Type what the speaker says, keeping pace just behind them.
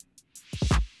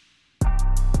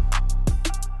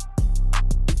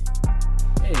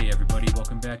everybody.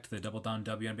 Welcome back to the Double Down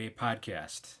WNBA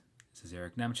podcast. This is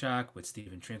Eric Nemchak with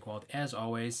Stephen Trinkwald. As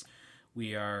always,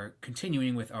 we are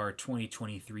continuing with our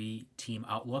 2023 team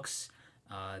outlooks.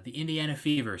 The Indiana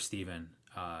Fever, Stephen,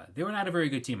 they were not a very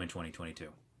good team in 2022.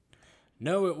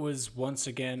 No, it was once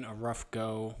again a rough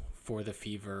go for the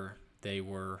Fever. They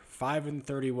were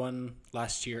 5-31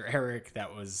 last year, Eric.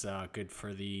 That was good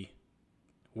for the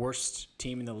worst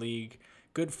team in the league.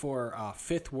 Good for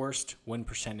fifth worst win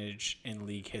percentage in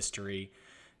league history.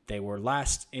 They were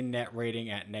last in net rating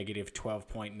at negative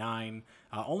 12.9.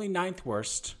 Only ninth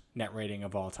worst net rating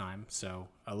of all time, so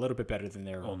a little bit better than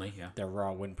their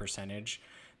raw win percentage.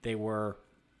 They were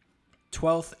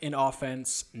 12th in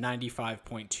offense,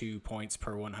 95.2 points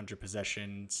per 100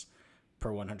 possessions.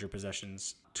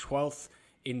 12th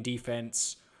in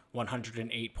defense,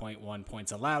 108.1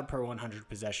 points allowed per 100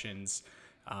 possessions.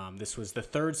 This was the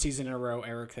third season in a row,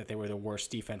 Eric, that they were the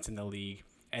worst defense in the league.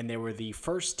 And they were the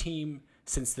first team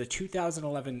since the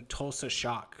 2011 Tulsa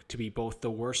Shock to be both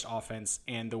the worst offense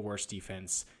and the worst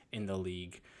defense in the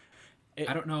league.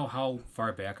 I don't know how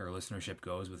far back our listenership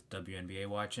goes with WNBA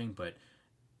watching, but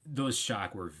those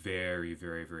Shock were very,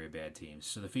 very, very bad teams.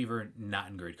 So the Fever, not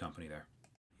in great company there.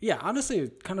 Yeah,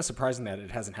 honestly, kind of surprising that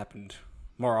it hasn't happened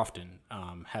more often,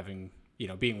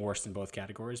 being worse in both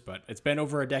categories. But it's been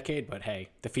over a decade, but hey,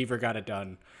 the Fever got it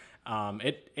done.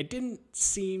 It didn't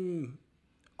seem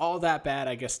all that bad,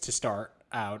 I guess, to start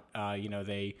out.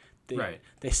 They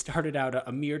started out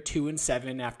a mere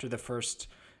 2-7 after the first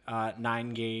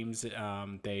 9 games.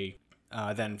 They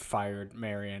then fired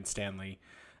Marianne Stanley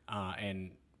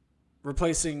and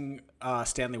replacing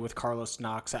Stanley with Carlos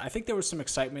Knox. I think there was some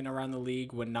excitement around the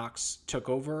league when Knox took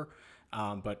over,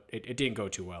 but it didn't go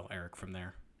too well, Eric, from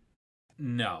there.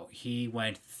 No, he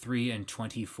went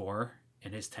 3-24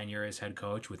 in his tenure as head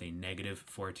coach with a negative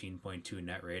 14.2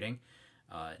 net rating.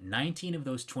 19 of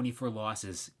those 24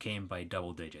 losses came by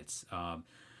double digits.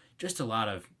 Just a lot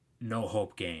of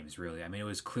no-hope games, really. I mean, it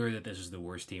was clear that this was the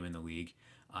worst team in the league.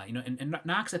 And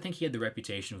Knox, I think he had the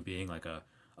reputation of being like a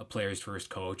player's first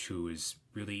coach who was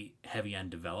really heavy on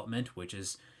development, which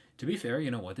is, to be fair,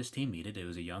 what this team needed. It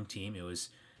was a young team. It was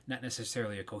not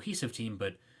necessarily a cohesive team,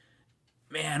 but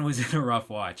man, was it a rough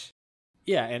watch.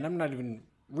 Yeah, and I'm not even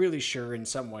really sure in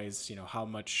some ways, how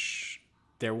much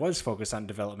there was focus on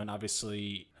development.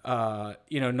 Obviously,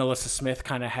 Nalissa Smith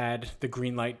kind of had the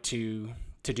green light to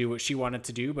do what she wanted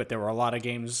to do, but there were a lot of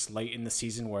games late in the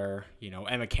season where,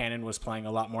 Emma Cannon was playing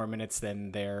a lot more minutes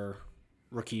than their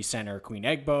rookie center, Queen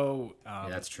Egbo. Yeah,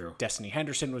 that's true. Destiny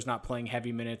Henderson was not playing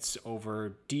heavy minutes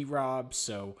over D-Rob.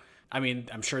 So, I mean,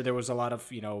 I'm sure there was a lot of,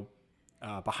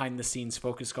 behind-the-scenes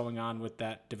focus going on with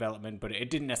that development, but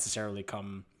it didn't necessarily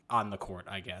come on the court,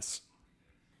 I guess.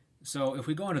 So if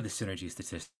we go into the synergy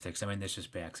statistics, I mean, this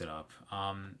just backs it up.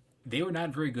 They were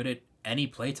not very good at any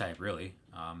play type, really.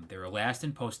 They were last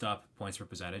in post-up points per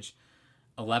percentage,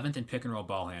 11th in pick-and-roll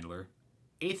ball handler,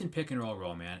 8th in pick-and-roll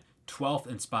roll man, 12th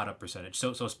in spot-up percentage.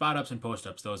 So spot-ups and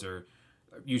post-ups, those are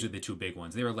usually the two big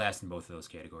ones. They were last in both of those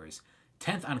categories.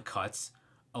 10th on cuts,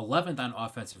 11th on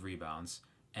offensive rebounds,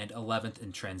 and 11th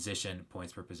in transition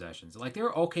points per possessions. Like, they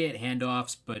were okay at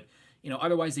handoffs, but,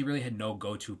 otherwise they really had no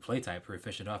go-to play type for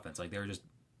efficient offense. Like, they were just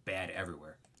bad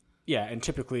everywhere. Yeah, and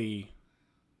typically,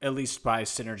 at least by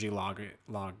synergy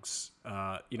logs,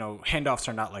 handoffs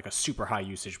are not like a super high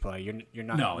usage play. You're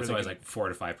not. No, it's always like 4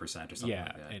 to 5% or something. Yeah,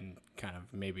 like that. And kind of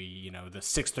maybe the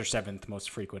 6th or 7th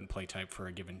most frequent play type for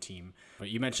a given team. But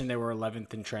you mentioned they were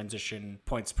 11th in transition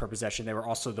points per possession. They were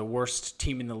also the worst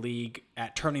team in the league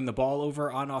at turning the ball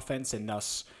over on offense, and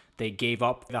thus they gave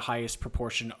up the highest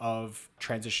proportion of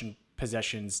transition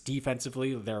possessions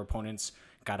defensively. Their opponents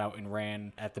got out and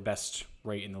ran at the best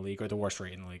rate in the league, or the worst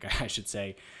rate in the league, I should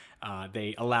say.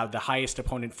 They allowed the highest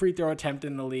opponent free throw attempt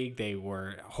in the league. They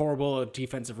were horrible at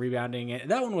defensive rebounding.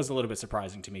 And that one was a little bit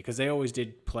surprising to me because they always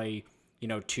did play,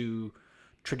 two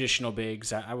traditional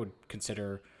bigs. I would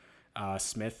consider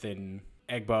Smith and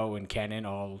Egbo and Cannon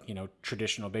all,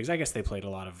 traditional bigs. I guess they played a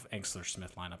lot of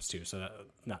Engsler-Smith lineups too, so that's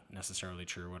not necessarily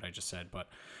true what I just said. But,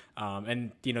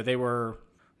 they were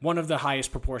allowed one of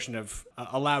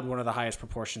the highest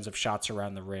proportions of shots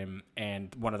around the rim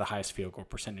and one of the highest field goal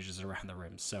percentages around the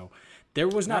rim. So there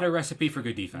was not a recipe for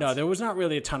good defense. No, there was not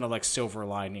really a ton of like silver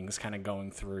linings kind of going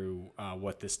through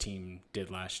what this team did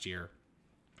last year.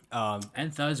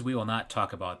 And thus we will not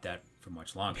talk about that for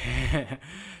much longer.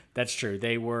 That's true.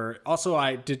 They were also,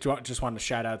 I did just want to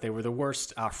shout out, they were the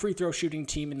worst free throw shooting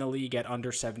team in the league at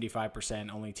under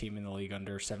 75%, only team in the league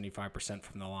under 75%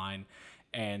 from the line.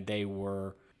 And they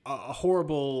were a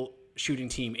horrible shooting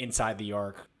team inside the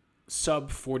arc,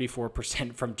 sub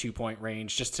 44% from 2-point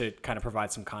range. Just to kind of provide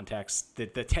some context, the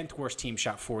 10th worst team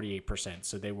shot 48%.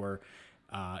 So they were,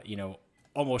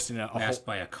 almost in Masked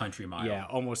by a country mile. Yeah,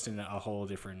 almost in a whole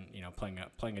different,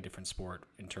 playing a different sport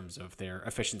in terms of their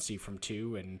efficiency from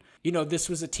two. And, this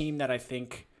was a team that I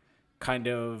think kind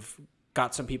of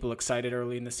got some people excited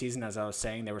early in the season. As I was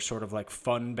saying, they were sort of like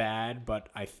fun bad, but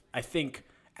I think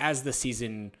as the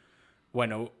season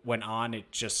went on, it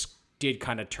just did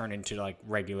kind of turn into like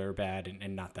regular bad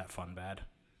and not that fun bad.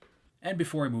 And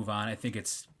before we move on, I think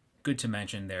it's good to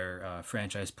mention their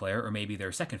franchise player, or maybe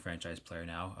their second franchise player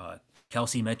now,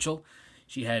 Kelsey Mitchell.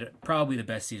 She had probably the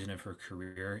best season of her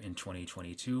career in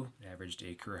 2022, averaged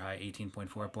a career high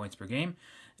 18.4 points per game,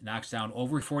 knocks down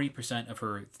over 40% of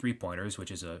her three-pointers,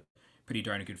 which is a pretty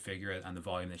darn good figure on the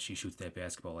volume that she shoots that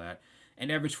basketball at,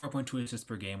 and averaged 4.2 assists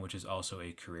per game, which is also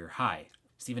a career high.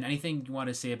 Steven, anything you want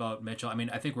to say about Mitchell? I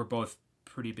mean, I think we're both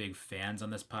pretty big fans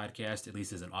on this podcast, at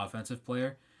least as an offensive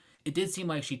player. It did seem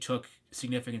like she took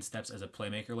significant steps as a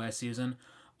playmaker last season,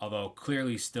 although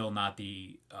clearly still not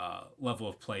the level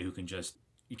of play who can just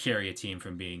carry a team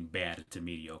from being bad to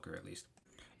mediocre, at least.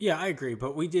 Yeah, I agree,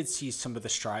 but we did see some of the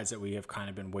strides that we have kind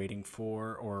of been waiting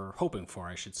for, or hoping for,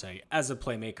 I should say, as a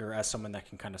playmaker, as someone that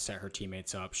can kind of set her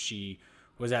teammates up. She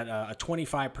was at a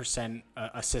 25%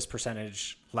 assist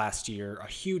percentage last year, a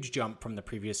huge jump from the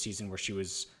previous season where she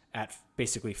was at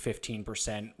basically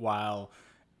 15%, while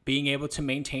being able to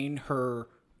maintain her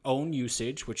own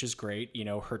usage, which is great.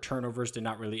 Her turnovers did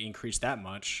not really increase that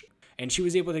much, and she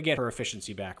was able to get her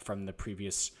efficiency back from the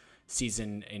previous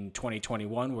season in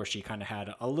 2021, where she kind of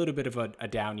had a little bit of a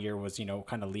down year, was,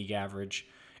 kind of league average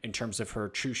in terms of her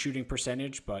true shooting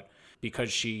percentage. But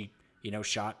because she,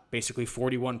 shot basically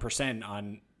 41%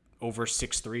 on over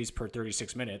 6 threes per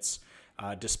 36 minutes,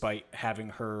 despite having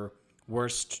her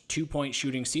worst 2-point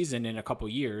shooting season in a couple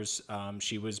years,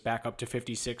 she was back up to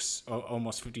 56,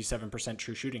 almost 57%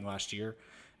 true shooting last year.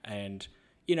 And,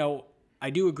 I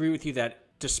do agree with you that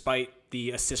despite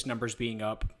the assist numbers being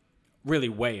up, really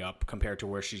way up compared to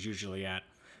where she's usually at.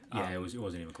 Yeah, it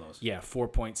wasn't even close. Yeah,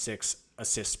 4.6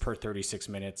 assists per 36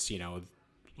 minutes.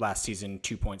 Last season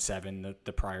 2.7,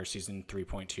 the prior season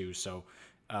 3.2. So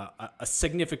a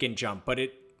significant jump, but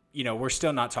we're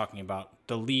still not talking about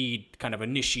the lead kind of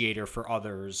initiator for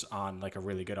others on like a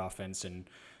really good offense. And,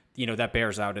 that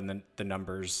bears out in the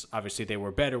numbers. Obviously, they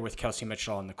were better with Kelsey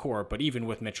Mitchell on the court, but even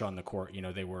with Mitchell on the court,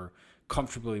 they were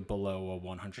comfortably below a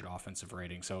 100 offensive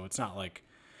rating. So it's not like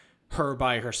her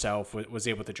by herself was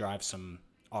able to drive some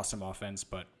awesome offense,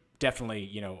 but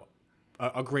definitely,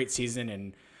 a great season.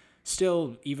 And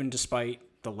still, even despite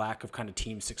the lack of kind of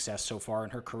team success so far in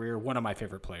her career, one of my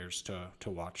favorite players to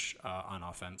watch on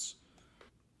offense.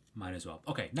 Mine as well.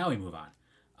 Okay, now we move on.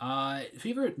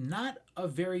 Fever, not a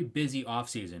very busy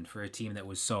offseason for a team that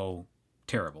was so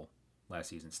terrible last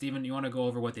season. Steven, you want to go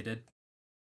over what they did?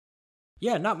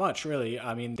 Yeah, not much, really.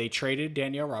 I mean, they traded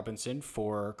Danielle Robinson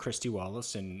for Christy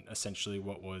Wallace in essentially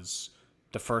what was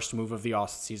the first move of the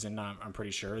offseason, I'm pretty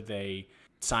sure. They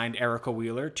signed Erica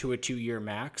Wheeler to a 2-year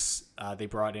max. They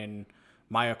brought in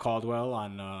Maya Caldwell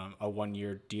on a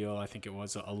 1-year deal. I think it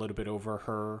was a little bit over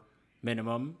her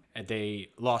minimum. And they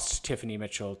lost Tiffany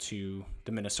Mitchell to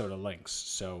the Minnesota Lynx.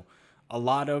 So a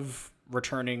lot of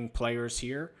returning players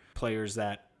here, players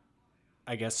that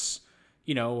I guess,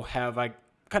 have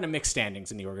kind of mixed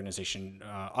standings in the organization,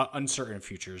 uncertain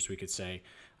futures, we could say.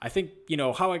 I think,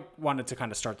 how I wanted to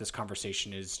kind of start this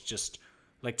conversation is just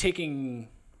like taking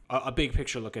a big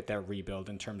picture look at their rebuild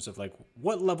in terms of like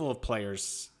what level of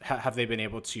players have they been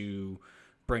able to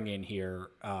bring in here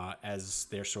as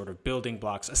their sort of building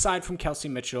blocks, aside from Kelsey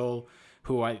Mitchell,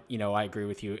 who I agree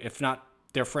with you, if not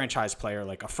their franchise player,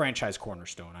 like a franchise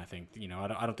cornerstone. I think,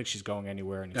 I don't think she's going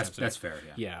anywhere. That's fair.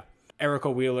 Yeah. Erica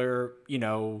Wheeler,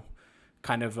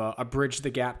 kind of a bridge the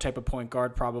gap type of point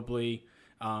guard probably.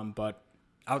 But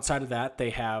outside of that, they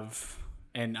have,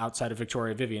 and outside of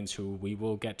Victoria Vivians, who we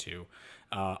will get to,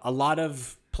 a lot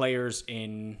of players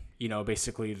in,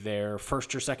 basically their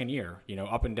first or second year,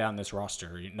 up and down this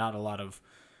roster. Not a lot of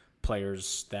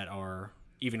players that are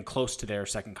even close to their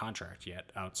second contract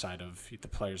yet outside of the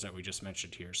players that we just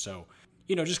mentioned here. So,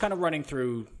 just kind of running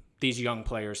through these young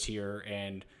players here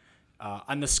and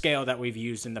on the scale that we've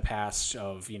used in the past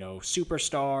of,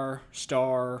 superstar,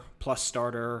 star, plus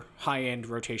starter, high-end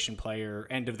rotation player,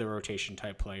 end of the rotation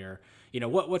type player,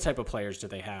 what type of players do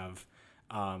they have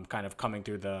kind of coming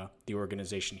through the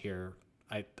organization here?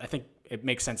 I think it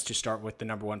makes sense to start with the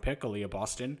number 1 pick, Aliyah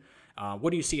Boston.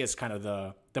 What do you see as kind of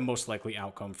the most likely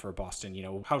outcome for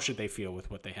Boston? How should they feel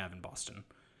with what they have in Boston?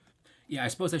 Yeah, I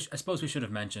suppose we should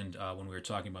have mentioned when we were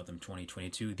talking about them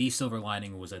 2022, the silver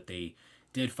lining was that they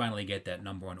did finally get that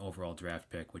number one overall draft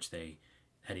pick, which they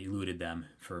had eluded them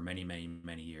for many, many,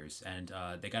 many years. And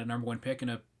they got a number one pick in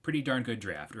a pretty darn good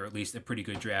draft, or at least a pretty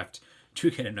good draft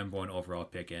to get a number one overall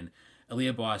pick in.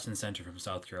 Aliyah Boston, center from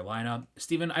South Carolina.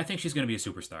 Steven, I think she's going to be a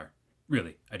superstar.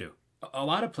 Really, I do. A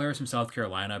lot of players from South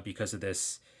Carolina, because of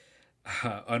this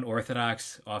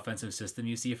unorthodox offensive system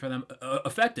you see for them,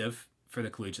 effective for the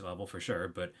collegiate level for sure,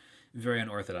 but very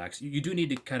unorthodox. You do need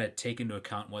to kind of take into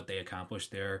account what they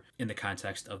accomplished there in the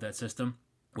context of that system,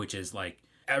 which is like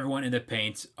everyone in the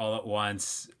paint all at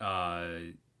once,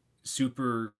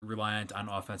 super reliant on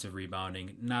offensive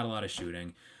rebounding, not a lot of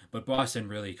shooting, but Boston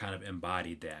really kind of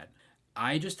embodied that.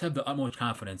 I just have the utmost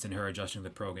confidence in her adjusting the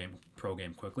pro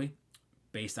game quickly,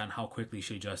 based on how quickly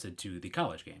she adjusted to the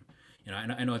college game.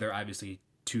 I know they're obviously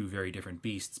two very different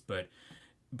beasts, but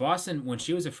Boston, when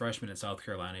she was a freshman at South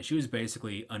Carolina, she was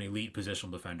basically an elite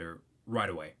positional defender right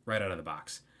away, right out of the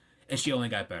box. And she only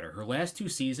got better. Her last 2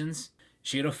 seasons,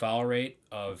 she had a foul rate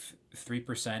of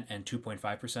 3% and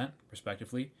 2.5%,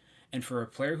 respectively. And for a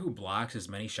player who blocks as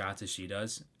many shots as she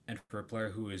does, and for a player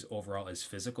who is overall as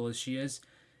physical as she is,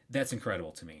 that's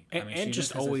incredible to me. And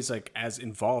just always as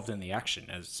involved in the action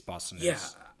as Boston is.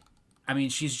 Yeah.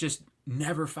 She's just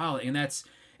never fouling. And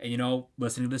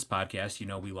listening to this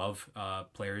podcast, we love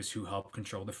players who help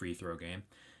control the free throw game.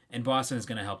 And Boston is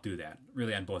going to help do that,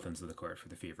 really on both ends of the court for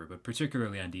the Fever, but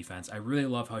particularly on defense. I really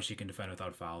love how she can defend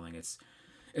without fouling.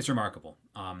 It's remarkable.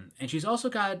 And she's also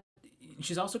got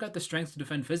the strength to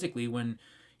defend physically when,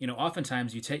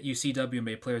 oftentimes you see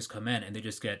WNBA players come in and they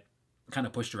just get kind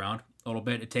of pushed around a little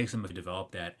bit. It takes them to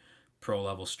develop that pro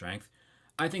level strength.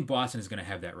 I think Boston is going to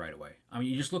have that right away.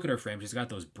 You just look at her frame. She's got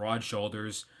those broad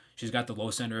shoulders. She's got the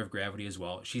low center of gravity as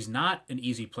well. She's not an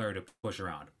easy player to push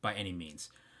around by any means.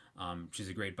 She's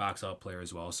a great box out player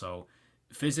as well. So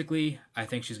physically, I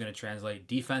think she's going to translate.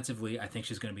 Defensively, I think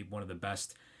she's going to be one of the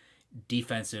best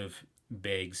defensive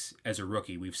bigs as a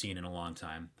rookie we've seen in a long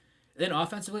time. Then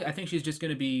offensively, I think she's just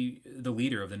going to be the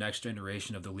leader of the next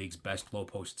generation of the league's best low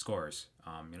post scorers.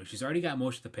 She's already got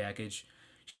most of the package.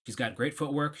 She's got great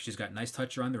footwork. She's got nice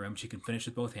touch around the rim. She can finish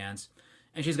with both hands,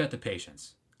 and she's got the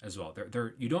patience as well.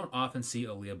 You don't often see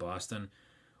Aliyah Boston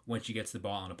when she gets the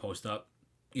ball on a post up.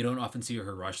 You don't often see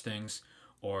her rush things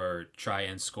or try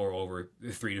and score over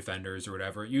 3 defenders or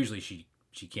whatever. Usually she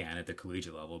can at the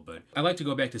collegiate level, but I like to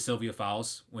go back to Sylvia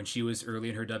Fowles when she was early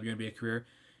in her WNBA career.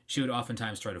 She would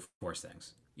oftentimes try to force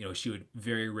things. She would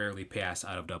very rarely pass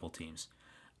out of double teams.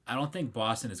 I don't think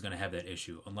Boston is going to have that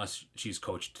issue unless she's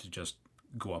coached to just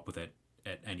go up with it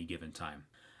at any given time.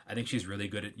 I think she's really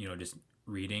good at, just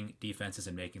reading defenses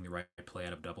and making the right play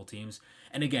out of double teams.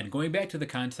 And again, going back to the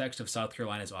context of South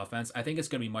Carolina's offense, I think it's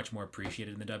going to be much more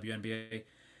appreciated in the WNBA.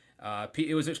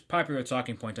 It was a popular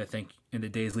talking point, I think, in the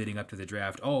days leading up to the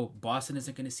draft. Oh, Boston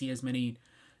isn't going to see as many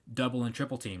double and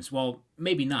triple teams. Well,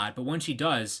 maybe not, but when she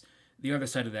does, the other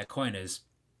side of that coin is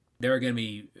there are going to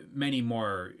be many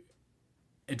more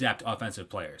adept offensive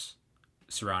players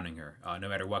surrounding her, no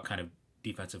matter what kind of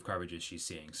defensive coverages she's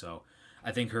seeing. So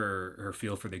I think her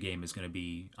feel for the game is going to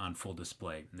be on full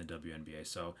display in the WNBA.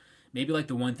 So maybe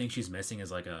the one thing she's missing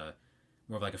is more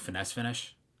of a finesse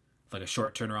finish, like a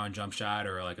short turnaround jump shot,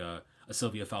 or a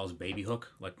Sylvia Fowles baby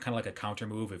hook, kind of like a counter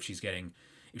move if she's getting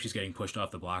pushed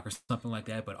off the block or something like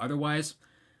that. But otherwise,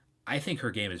 I think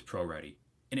her game is pro ready,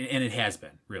 and it has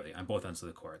been really on both ends of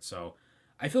the court. So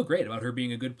I feel great about her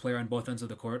being a good player on both ends of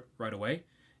the court right away,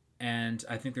 and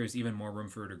I think there's even more room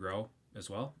for her to grow as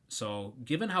well. So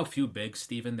given how few bigs,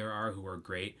 Steven, there are who are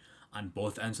great on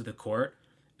both ends of the court,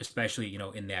 especially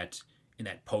in that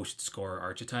post scorer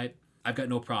archetype, I've got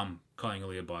no problem calling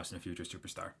Aliyah Boston a future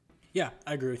superstar. Yeah,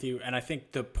 I agree with you. And I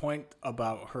think the point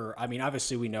about her,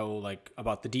 obviously we know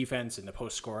about the defense and the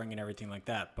post scoring and everything like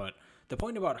that, but the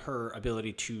point about her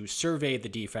ability to survey the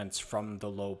defense from the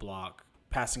low block,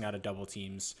 passing out of double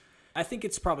teams, I think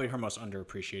it's probably her most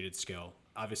underappreciated skill.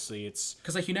 Obviously it's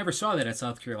because you never saw that at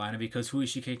South Carolina, because who is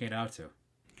she kicking it out to?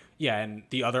 Yeah, and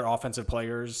the other offensive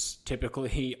players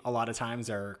typically a lot of times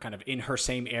are kind of in her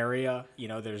same area.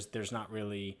 There's not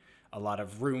really a lot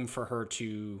of room for her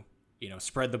to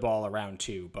spread the ball around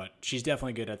too, but she's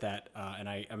definitely good at that, and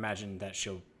I imagine that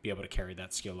she'll be able to carry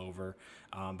that skill over.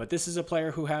 But this is a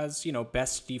player who has,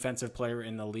 best defensive player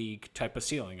in the league type of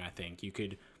ceiling, I think. You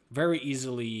could very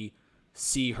easily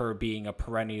see her being a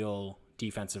perennial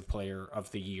defensive player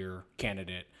of the year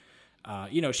candidate.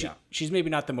 She's maybe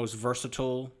not the most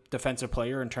versatile defensive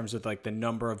player in terms of the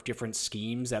number of different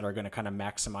schemes that are going to kind of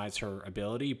maximize her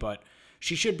ability, but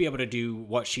she should be able to do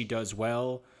what she does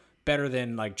well, better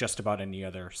than just about any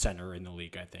other center in the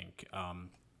league, I think.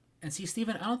 And see,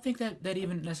 Steven, I don't think that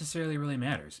even necessarily really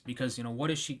matters because,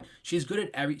 what is she? She's good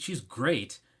at she's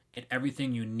great at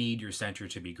everything you need your center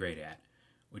to be great at,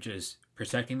 which is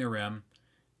protecting the rim,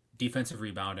 defensive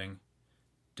rebounding,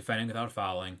 defending without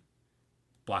fouling,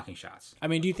 blocking shots. I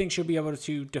mean, do you think she'll be able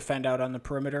to defend out on the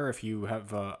perimeter if you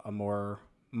have a more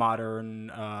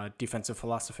modern defensive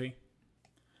philosophy?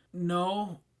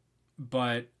 No,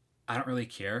 but I don't really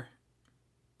care.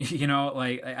 I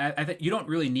think you don't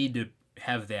really need to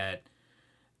have that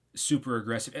super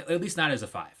aggressive, at least not as a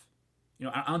five.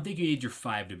 I don't think you need your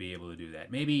five to be able to do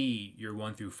that. Maybe your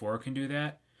 1 through 4 can do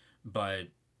that, but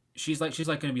she's like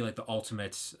going to be like the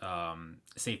ultimate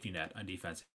safety net on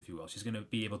defense, if you will. She's going to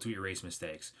be able to erase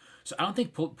mistakes. So I don't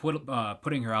think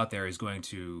putting her out there is going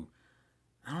to.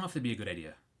 I don't know if it'd be a good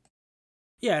idea.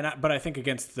 Yeah, but I think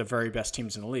against the very best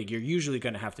teams in the league, you're usually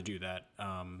going to have to do that.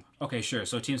 Okay, sure.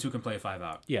 So teams who can play 5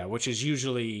 out. Yeah, which is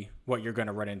usually what you're going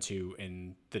to run into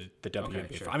in the WNBA.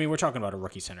 Okay, sure. I mean, we're talking about a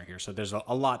rookie center here, so there's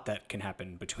a lot that can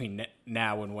happen between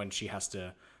now and when she has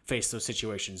to face those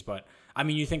situations. But, I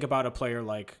mean, you think about a player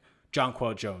like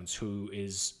Jonquel Jones, who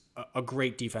is a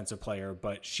great defensive player,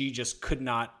 but she just could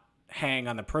not hang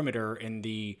on the perimeter in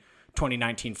the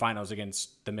 2019 finals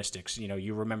against the Mystics.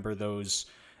 You remember those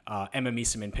Emma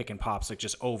Miesemann pick and pops like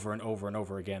just over and over and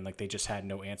over again. Like they just had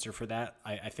no answer for that.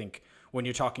 I think when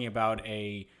you're talking about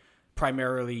a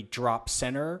primarily drop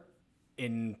center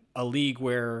in a league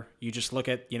where you just look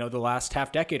at, the last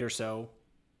half decade or so,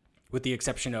 with the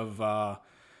exception of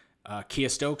Kia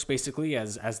Stokes basically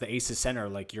as the aces center,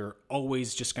 like you're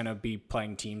always just going to be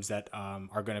playing teams that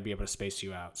are going to be able to space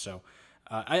you out. So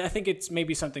I think it's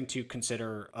maybe something to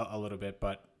consider a little bit,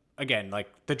 but again, like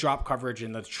the drop coverage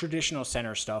and the traditional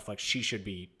center stuff, like she should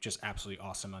be just absolutely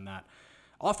awesome on that.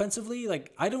 Offensively,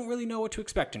 like I don't really know what to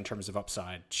expect in terms of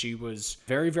upside. She was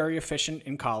very, very efficient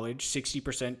in college,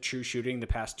 60% true shooting the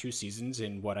past 2 seasons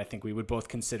in what I think we would both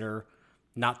consider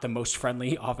not the most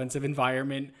friendly offensive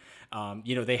environment.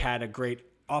 They had a great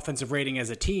offensive rating as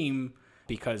a team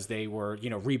because they were,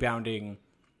 rebounding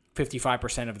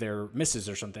 55% of their misses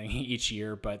or something each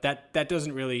year, but that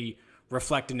doesn't really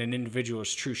reflect in an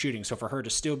individual's true shooting. So for her to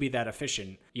still be that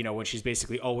efficient, when she's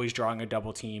basically always drawing a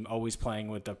double team, always playing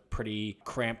with a pretty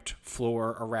cramped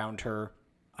floor around her,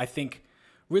 I think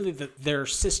really their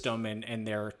system and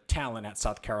their talent at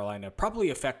South Carolina probably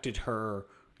affected her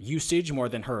usage more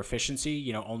than her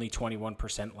efficiency. Only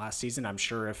 21% last season. I'm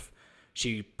sure if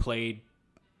she played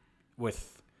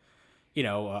with,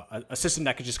 a system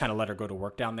that could just kind of let her go to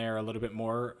work down there a little bit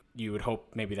more, you would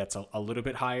hope maybe that's a little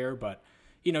bit higher, but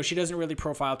she doesn't really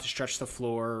profile to stretch the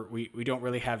floor. We don't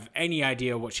really have any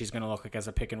idea what she's going to look like as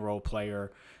a pick and roll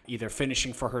player, either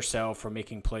finishing for herself or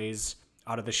making plays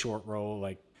out of the short roll.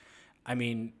 Like, I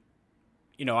mean,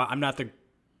 I'm not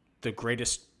the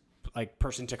greatest like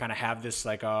person to kind of have this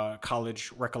like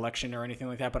college recollection or anything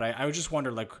like that, but I would just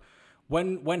wonder like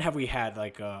when have we had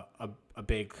like a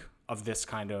big of this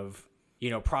kind of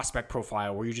prospect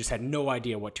profile where you just had no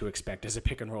idea what to expect as a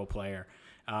pick and roll player.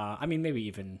 I mean, maybe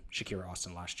even Shakira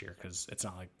Austin last year, because it's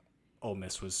not like Ole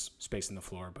Miss was spacing the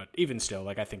floor. But even still,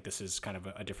 like I think this is kind of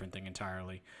a different thing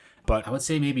entirely. But I would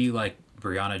say maybe like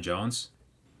Brianna Jones,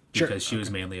 because Sure. she was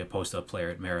mainly a post-up player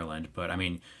at Maryland. But I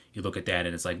mean, you look at that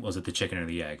and it's like, was it the chicken or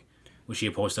the egg? Was she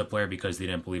a post-up player because they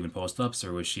didn't believe in post-ups,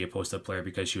 or was she a post-up player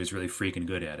because she was really freaking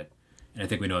good at it? And I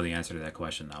think we know the answer to that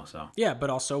question now. So yeah, but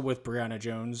also with Brianna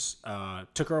Jones,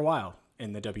 took her a while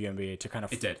in the WNBA to kind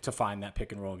of to find that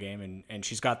pick and roll game, and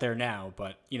she's got there now.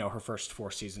 But her first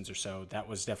 4 seasons or so, that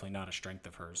was definitely not a strength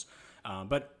of hers.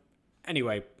 But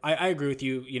anyway, I agree with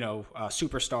you.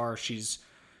 Superstar. She's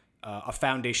a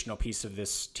foundational piece of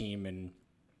this team, and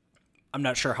I'm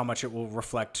not sure how much it will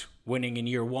reflect winning in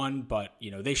year 1, but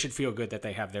they should feel good that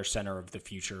they have their center of the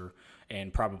future,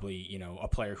 and probably a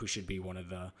player who should be one of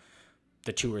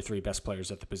the 2 or 3 best players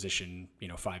at the position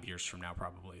 5 years from now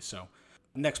probably. So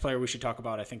next player we should talk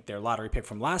about, I think their lottery pick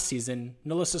from last season,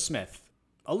 NaLyssa Smith.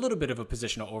 A little bit of a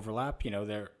positional overlap.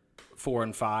 They're 4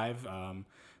 and 5.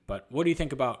 But what do you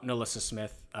think about NaLyssa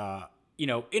Smith,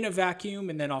 in a vacuum?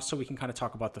 And then also we can kind of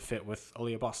talk about the fit with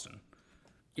Aliyah Boston.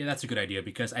 yeah, that's a good idea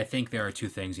because I think there are 2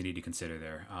 things you need to consider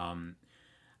there.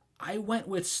 I went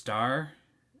with star,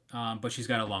 but she's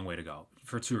got a long way to go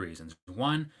for 2 reasons.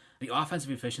 One, the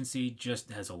offensive efficiency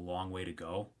just has a long way to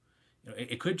go.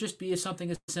 It could just be something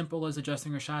as simple as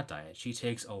adjusting her shot diet. She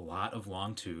takes a lot of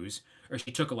long twos, or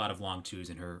she took a lot of long twos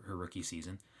in her rookie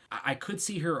season. I could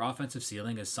see her offensive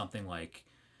ceiling as something like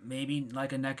maybe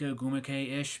like a Nneka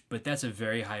Ogwumike-ish, but that's a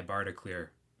very high bar to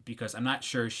clear because I'm not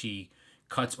sure she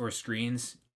cuts or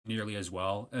screens nearly as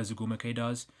well as Ogwumike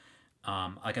does.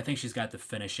 I think she's got the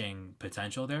finishing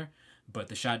potential there, but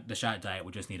the shot diet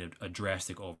would just need a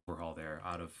drastic overhaul there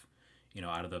out of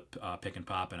the pick and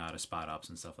pop and out of spot ups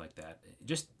and stuff like that.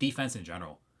 Just defense in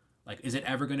general. Like, is it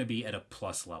ever going to be at a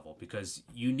plus level? Because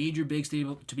you need your bigs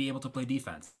to be able to play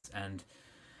defense. And,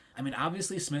 I mean,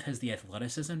 obviously Smith has the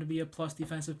athleticism to be a plus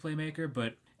defensive playmaker,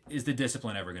 but is the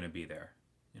discipline ever going to be there?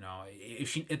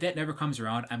 If that never comes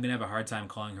around, I'm going to have a hard time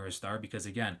calling her a star because,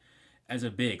 again, as a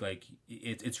big, like,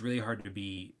 it's really hard to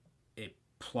be a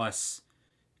plus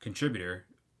contributor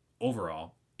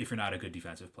overall if you're not a good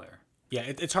defensive player. Yeah,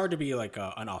 it's hard to be like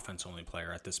an offense-only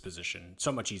player at this position.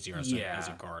 So much easier as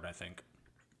a guard, I think.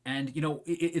 And,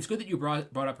 it's good that you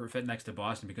brought up her fit next to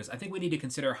Boston because I think we need to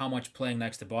consider how much playing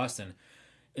next to Boston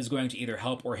is going to either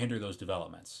help or hinder those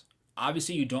developments.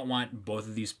 Obviously, you don't want both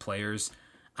of these players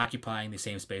occupying the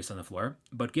same space on the floor,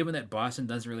 but given that Boston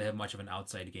doesn't really have much of an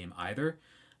outside game either,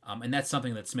 and that's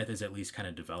something that Smith is at least kind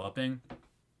of developing,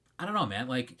 I don't know, man.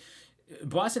 Like,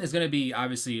 Boston is going to be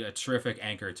obviously a terrific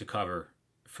anchor to cover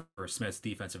for Smith's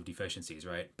defensive deficiencies,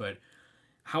 right? But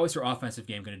how is her offensive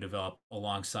game going to develop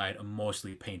alongside a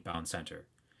mostly paint-bound center?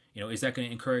 Is that going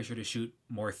to encourage her to shoot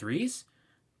more threes,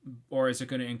 or is it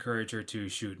going to encourage her to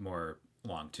shoot more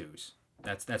long twos?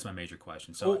 That's my major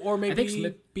question. So, or maybe I think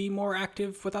Smith, be more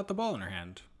active without the ball in her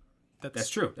hand. That's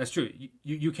true. That's true.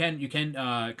 You can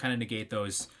kind of negate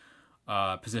those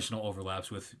positional overlaps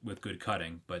with good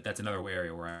cutting, but that's another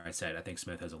area where I said I think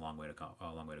Smith has a long way to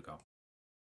go.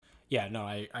 Yeah, no,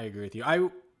 I agree with you.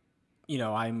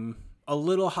 I'm a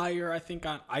little higher, I think.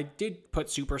 I did put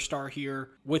superstar here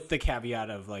with the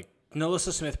caveat of, like,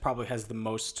 NaLyssa Smith probably has the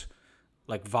most,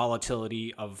 like,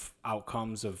 volatility of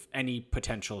outcomes of any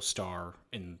potential star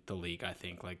in the league, I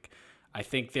think. Like, I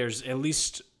think there's at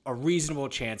least a reasonable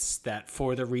chance that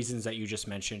for the reasons that you just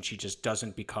mentioned, she just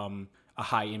doesn't become a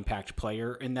high impact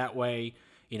player in that way.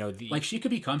 Like, she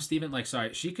could become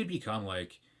she could become,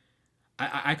 like,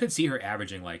 I could see her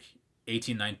averaging, like,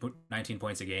 19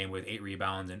 points a game with 8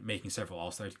 rebounds and making several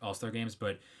all-star games,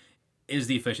 but is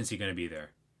the efficiency going to be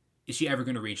there? Is she ever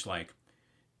going to reach, like,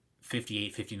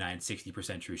 58, 59,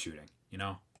 60% true shooting,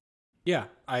 Yeah,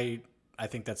 I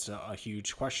think that's a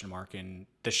huge question mark, and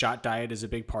the shot diet is a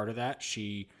big part of that.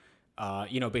 She,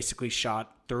 basically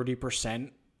shot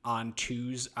 30% on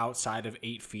twos outside of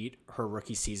 8 feet her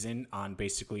rookie season on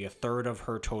basically a third of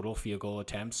her total field goal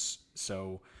attempts.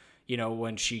 So,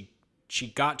 when she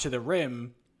got to the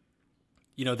rim,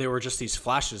 there were just these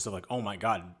flashes of, like, oh my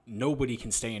God, nobody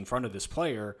can stay in front of this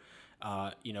player.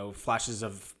 Flashes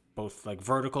of both, like,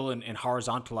 vertical and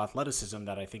horizontal athleticism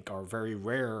that I think are very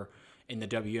rare in the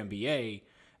WNBA.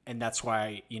 And that's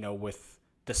why, with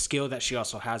the skill that she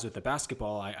also has with the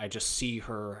basketball, I just see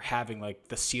her having, like,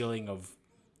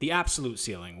 the absolute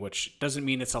ceiling, which doesn't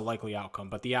mean it's a likely outcome,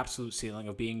 but the absolute ceiling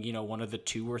of being, one of the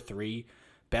 2 or 3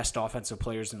 best offensive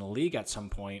players in the league at some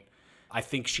point. I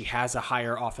think she has a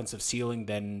higher offensive ceiling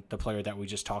than the player that we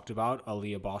just talked about,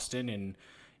 Aliyah Boston, and,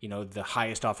 the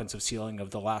highest offensive ceiling of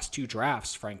the last 2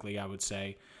 drafts, frankly, I would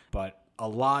say. But a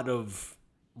lot of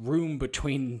room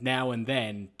between now and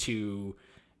then to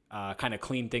kind of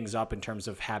clean things up in terms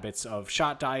of habits of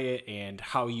shot diet and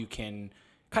how you can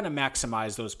kind of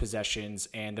maximize those possessions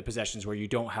and the possessions where you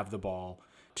don't have the ball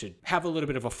to have a little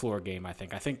bit of a floor game, I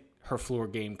think. I think her floor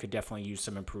game could definitely use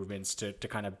some improvements to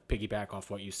kind of piggyback off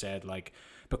what you said, like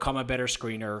become a better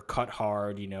screener, cut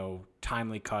hard,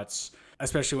 timely cuts,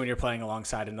 especially when you're playing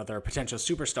alongside another potential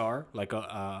superstar like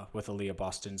with Aliyah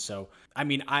Boston. So, I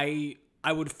mean, I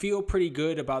would feel pretty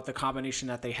good about the combination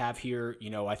that they have here.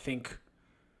 I think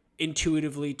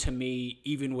intuitively to me,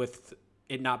 even with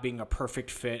it not being a perfect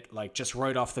fit, like just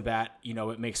right off the bat,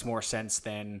 it makes more sense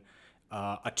than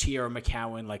a Tierra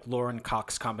McCowan, like Lauren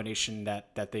Cox combination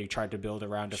that they tried to build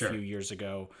around a few years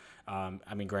ago.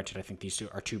 I mean, granted, I think these two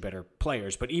are 2 better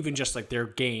players, but even just like their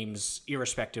games,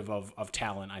 irrespective of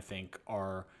talent, I think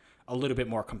are a little bit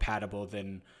more compatible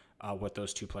than what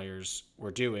those 2 players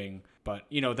were doing. But,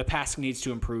 the passing needs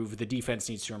to improve. The defense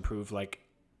needs to improve. Like,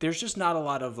 there's just not a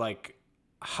lot of, like,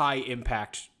 high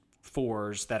impact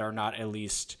 4s that are not at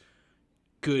least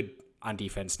good on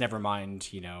defense. Never mind,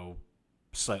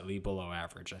 slightly below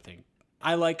average, I think.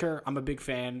 I like her. I'm a big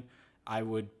fan. I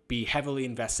would be heavily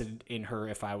invested in her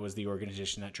if I was the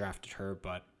organization that drafted her,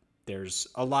 but there's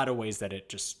a lot of ways that it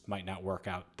just might not work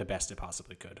out the best it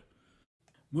possibly could.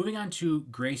 Moving on to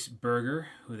Grace Berger,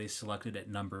 who they selected at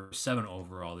number 7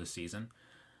 overall this season.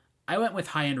 I went with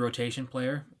high-end rotation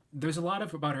player. There's a lot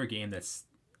about her game that's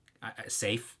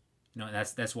safe.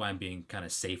 That's why I'm being kind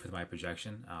of safe with my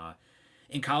projection.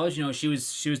 In college, she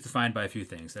was defined by a few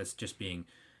things. That's just being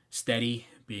steady,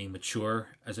 being mature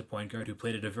as a point guard who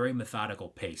played at a very methodical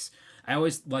pace. I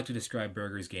always like to describe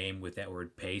Berger's game with that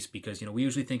word pace because, we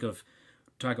usually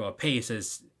talk about pace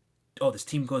as, oh, this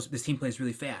team plays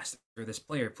really fast, or this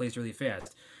player plays really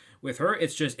fast. With her,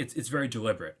 it's very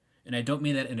deliberate. And I don't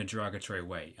mean that in a derogatory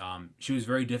way. She was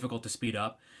very difficult to speed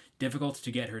up, difficult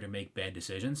to get her to make bad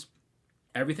decisions.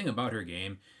 Everything about her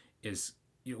game is,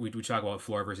 we talk about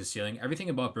floor versus ceiling. Everything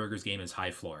about Berger's game is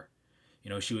high floor.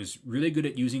 She was really good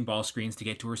at using ball screens to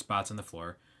get to her spots on the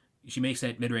floor. She makes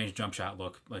that mid-range jump shot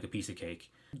look like a piece of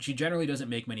cake. She generally doesn't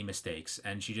make many mistakes,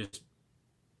 and she just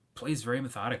plays very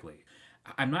methodically.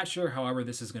 I'm not sure, however,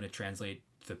 this is going to translate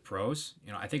to the pros.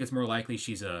 I think it's more likely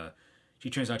she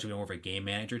turns out to be more of a game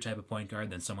manager type of point guard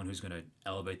than someone who's going to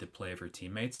elevate the play of her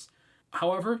teammates.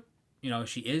 However,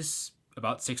 she is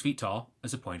about 6 feet tall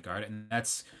as a point guard, and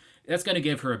that's going to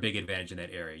give her a big advantage in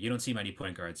that area. You don't see many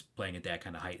point guards playing at that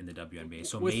kind of height in the WNBA.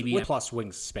 So with plus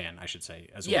wingspan, I should say,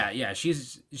 as well. Yeah.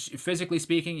 She's physically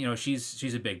speaking,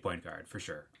 she's a big point guard for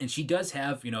sure, and she does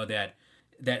have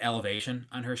that elevation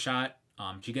on her shot.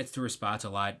 She gets to her spots a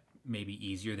lot maybe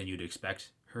easier than you'd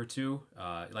expect her to.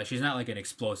 Like, she's not like an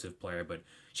explosive player, but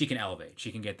she can elevate.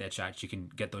 She can get that shot. She can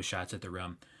get those shots at the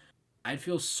rim. I'd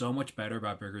feel so much better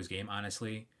about Berger's game,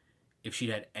 honestly, if she'd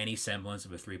had any semblance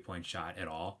of a 3-point shot at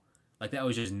all. Like, that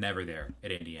was just never there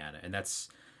at Indiana, and that's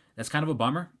kind of a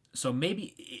bummer. So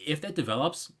maybe if that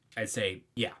develops, I'd say,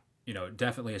 yeah,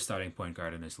 definitely a starting point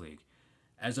guard in this league.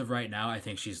 As of right now, I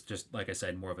think she's just, like I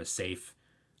said, more of a safe,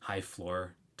 high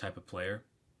floor type of player.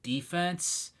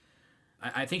 Defense,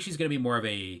 I think she's going to be more of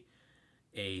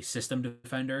a system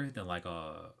defender than like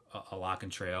a lock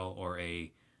and trail or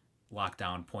a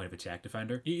lockdown point of attack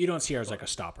defender. You don't see her as like a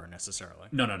stopper necessarily.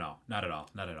 No, not at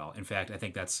all. In fact, I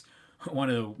think that's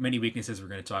one of the many weaknesses we're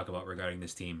going to talk about regarding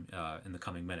this team in the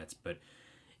coming minutes. But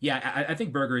yeah, I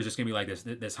think Berger is just going to be like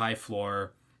this high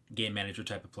floor game manager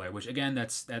type of player. Which again,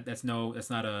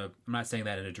 I'm not saying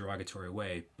that in a derogatory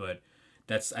way, but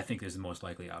I think is the most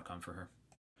likely outcome for her.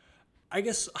 I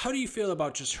guess, how do you feel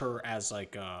about just her as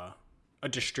like a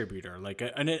distributor? Like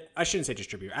I shouldn't say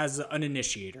distributor, as an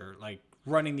initiator, like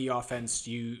running the offense.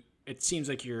 It seems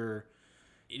like you're,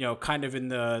 kind of in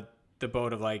the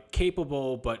boat of like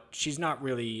capable, but she's not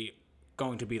really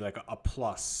going to be like a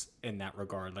plus in that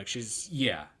regard. Like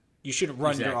you shouldn't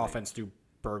run your offense through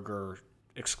Berger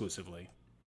exclusively.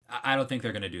 I don't think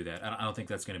they're going to do that. I don't think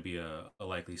that's going to be a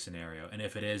likely scenario. And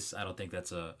if it is, I don't think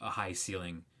that's a high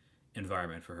ceiling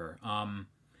environment for her.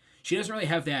 She doesn't really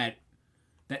have that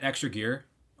extra gear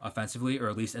offensively, or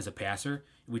at least as a passer.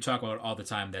 We talk about all the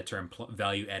time that term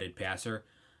value added passer.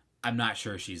 I'm not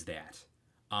sure she's that.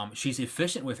 She's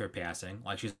efficient with her passing.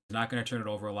 Like, she's not going to turn it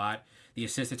over a lot. The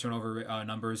assist to turnover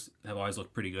numbers have always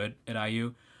looked pretty good at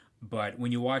IU. But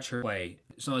when you watch her play,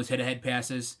 some of those head-to-head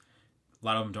passes, a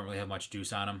lot of them don't really have much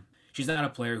juice on them. She's not a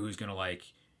player who's going to like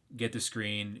get the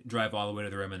screen, drive all the way to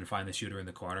the rim, and find the shooter in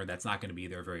the corner. That's not going to be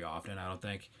there very often, I don't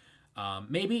think.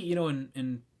 Maybe,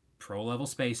 in pro-level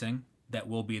spacing, that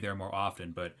will be there more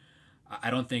often. But I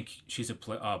don't think she's the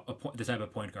type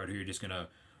of point guard who you're just going to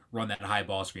run that high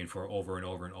ball screen for over and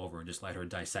over and over and just let her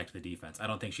dissect the defense. I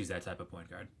don't think she's that type of point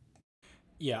guard.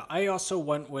 Yeah, I also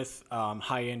went with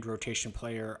high-end rotation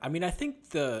player. I mean, I think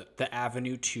the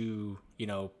avenue to,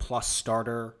 plus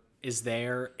starter is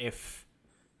there if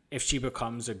she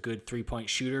becomes a good 3-point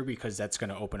shooter, because that's going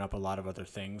to open up a lot of other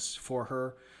things for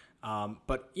her.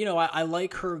 But, I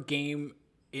like her game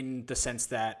in the sense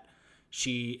that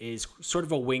she is sort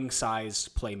of a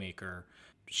wing-sized playmaker.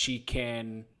 She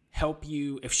can help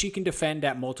you if she can defend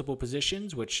at multiple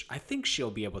positions, which I think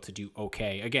she'll be able to do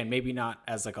okay. Again, maybe not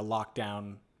as like a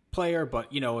lockdown player, but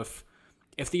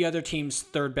if the other team's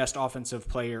third best offensive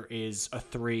player is a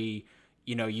 3,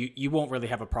 you won't really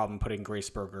have a problem putting Grace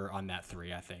Berger on that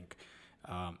 3, I think.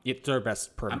 Third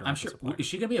best perimeter. I'm sure. Is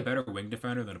she going to be a better wing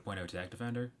defender than a point of attack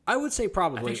defender? I would say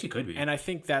probably. I think she could be. And I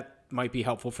think that might be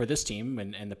helpful for this team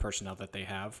and the personnel that they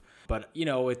have. But,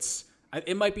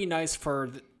 it might be nice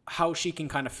for how she can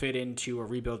kind of fit into a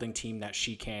rebuilding team, that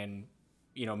she can,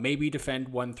 maybe defend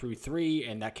 1 through 3,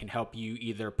 and that can help you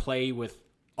either play with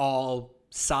all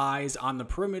size on the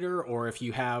perimeter, or if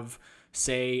you have,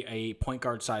 say, a point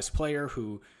guard sized player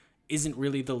who isn't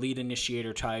really the lead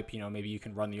initiator type, maybe you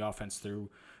can run the offense through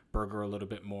Berger a little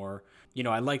bit more.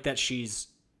 I like that she's,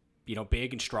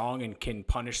 big and strong and can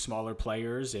punish smaller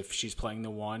players. If she's playing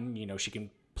the 1, she can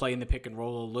play in the pick and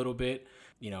roll a little bit.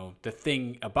 The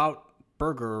thing about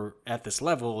Berger at this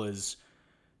level is,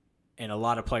 and a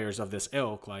lot of players of this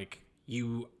ilk, like,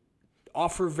 you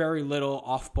offer very little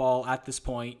off ball at this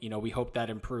point. We hope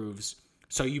that improves.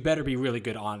 So you better be really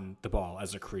good on the ball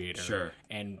as a creator. Sure.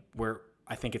 And where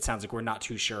I think it sounds like we're not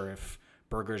too sure if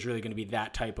Berger is really going to be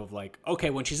that type of like, okay,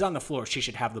 when she's on the floor, she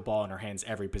should have the ball in her hands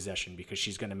every possession because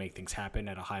she's going to make things happen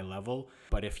at a high level.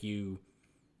 But if you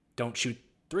don't shoot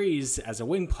threes as a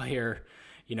wing player,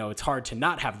 it's hard to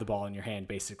not have the ball in your hand,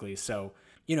 basically. So,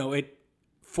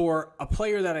 for a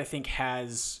player that I think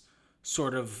has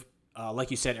sort of,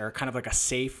 like you said, or kind of like a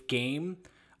safe game,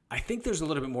 I think there's a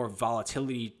little bit more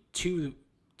volatility to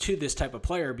this type of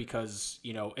player because,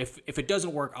 if it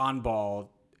doesn't work on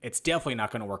ball, it's definitely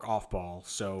not going to work off ball.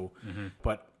 So,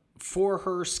 but for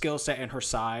her skill set and her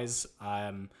size,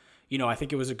 I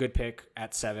think it was a good pick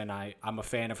at 7. I'm a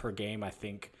fan of her game. I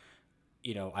think,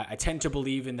 I tend to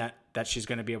believe in that she's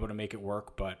going to be able to make it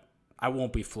work, but I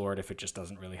won't be floored if it just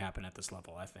doesn't really happen at this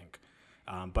level, I think.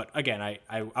 But again,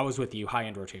 I was with you.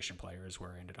 High-end rotation player is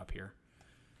where I ended up here.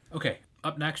 Okay,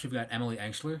 up next we've got Emily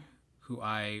Engstler, who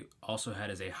I also had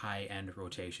as a high-end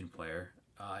rotation player.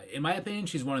 In my opinion,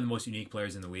 she's one of the most unique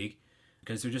players in the league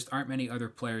because there just aren't many other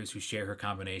players who share her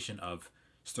combination of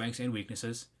strengths and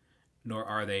weaknesses, nor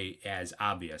are they as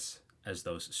obvious as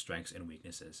those strengths and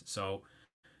weaknesses. So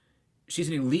she's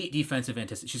an elite defensive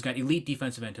she's got elite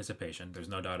defensive anticipation. There's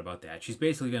no doubt about that. She's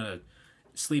basically going to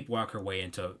sleepwalk her way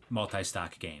into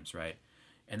multi-stock games, right?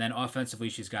 And then offensively,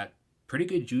 she's got pretty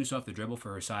good juice off the dribble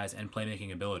for her size and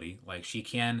playmaking ability. Like she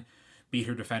can beat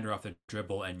her defender off the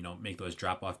dribble and make those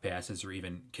drop-off passes or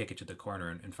even kick it to the corner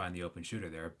and find the open shooter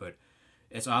there. But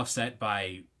it's offset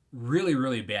by really,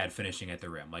 really bad finishing at the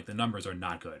rim. Like the numbers are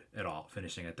not good at all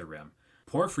finishing at the rim.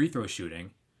 Poor free throw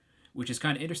shooting, which is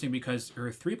kind of interesting because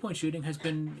her three-point shooting has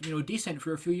been decent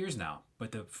for a few years now,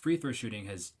 but the free throw shooting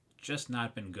has just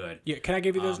not been good. Yeah, can I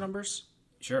give you those numbers?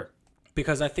 Sure.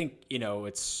 Because I think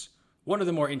it's one of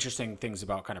the more interesting things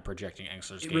about kind of projecting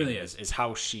Engstler's game really is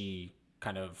how she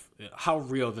how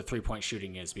real the three-point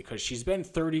shooting is, because she's been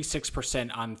 36%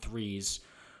 on threes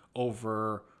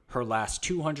over her last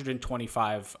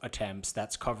 225 attempts.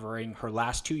 That's covering her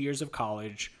last 2 years of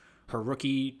college, her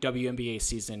rookie WNBA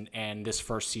season, and this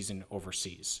first season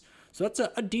overseas. So that's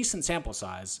a decent sample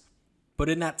size. But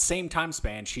in that same time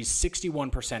span, she's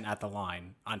 61% at the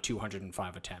line on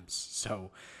 205 attempts.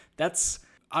 So that's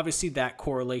obviously that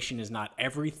correlation is not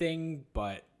everything,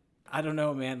 but I don't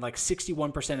know, man. Like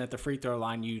 61% at the free throw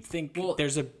line, you'd think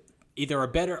there's either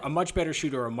a much better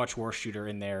shooter or a much worse shooter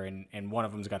in there, and one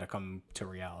of them's got to come to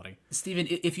reality. Steven,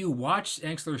 if you watch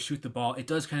Engstler shoot the ball, it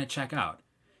does kind of check out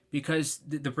because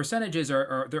the percentages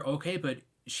are they're okay, but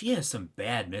she has some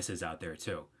bad misses out there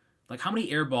too. Like how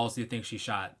many air balls do you think she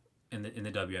shot in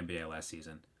the WNBA last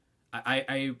season?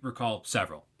 I recall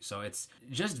several. So it's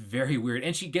just very weird,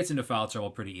 and she gets into foul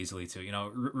trouble pretty easily too.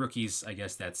 Rookies, I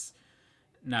guess that's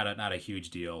not a huge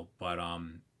deal, but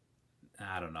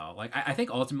I don't know. Like I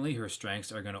think ultimately her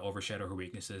strengths are going to overshadow her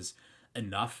weaknesses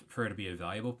enough for her to be a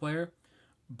valuable player.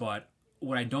 But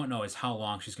what I don't know is how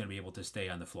long she's going to be able to stay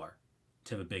on the floor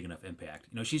to have a big enough impact.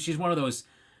 She's one of those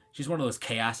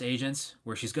chaos agents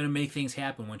where she's going to make things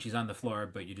happen when she's on the floor,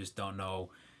 but you just don't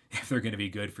know if they're going to be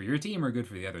good for your team or good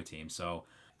for the other team. So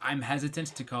I'm hesitant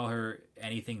to call her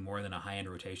anything more than a high-end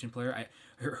rotation player.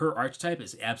 Her archetype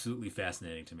is absolutely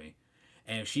fascinating to me.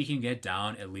 And if she can get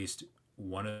down at least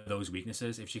one of those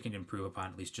weaknesses, if she can improve upon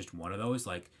at least just one of those,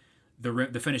 like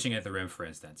the finishing at the rim, for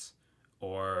instance,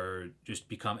 or just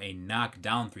become a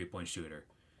knockdown three-point shooter,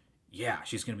 yeah,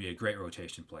 she's going to be a great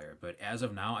rotation player. But as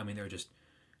of now, I mean, there are just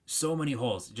so many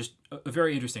holes. Just a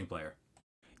very interesting player.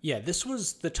 Yeah, this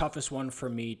was the toughest one for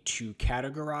me to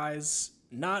categorize,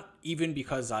 not even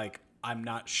because I'm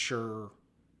not sure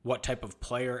what type of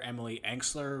player Emily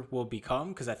Engstler will become,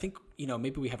 because I think,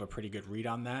 maybe we have a pretty good read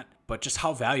on that, but just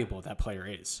how valuable that player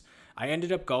is. I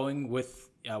ended up going with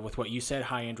what you said,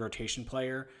 high-end rotation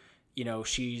player.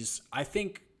 She's, I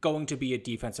think, going to be a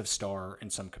defensive star in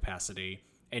some capacity,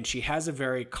 and she has a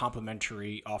very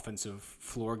complimentary offensive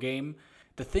floor game.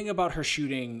 The thing about her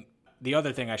shooting, the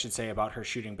other thing I should say about her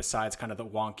shooting, besides kind of the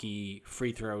wonky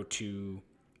free throw to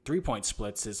three-point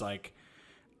splits, is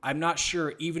I'm not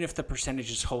sure, even if the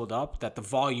percentages hold up, that the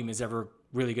volume is ever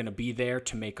really going to be there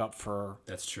to make up for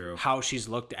that's true how she's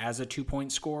looked as a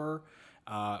 2-point scorer.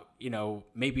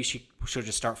 Maybe she should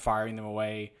just start firing them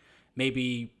away.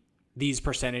 Maybe these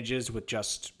percentages with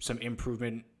just some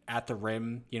improvement at the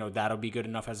rim, that'll be good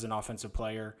enough as an offensive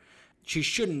player. She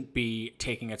shouldn't be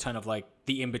taking a ton of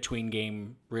the in-between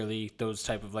game, really, those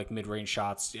type of mid-range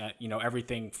shots.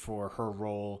 Everything for her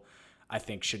role, I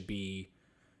think, should be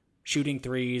shooting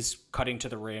threes, cutting to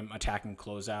the rim, attacking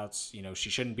closeouts. She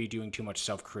shouldn't be doing too much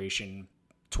self-creation,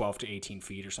 12 to 18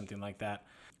 feet or something like that.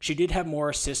 She did have more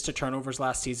assists to turnovers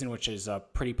last season, which is a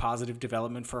pretty positive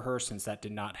development for her since that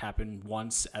did not happen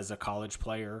once as a college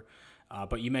player.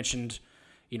 But you mentioned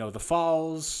the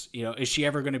falls, is she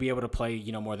ever going to be able to play,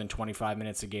 more than 25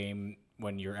 minutes a game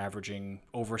when you're averaging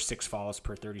over 6 falls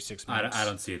per 36 minutes? I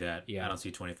don't see that. Yeah. I don't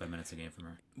see 25 minutes a game from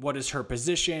her. What is her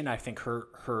position? I think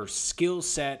her skill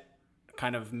set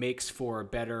kind of makes for a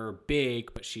better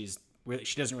big, but she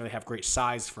doesn't really have great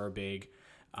size for a big.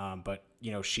 But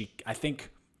I think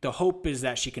the hope is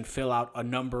that she can fill out a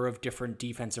number of different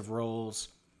defensive roles.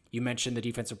 You mentioned the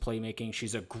defensive playmaking.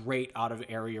 She's a great out of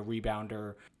area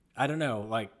rebounder. I don't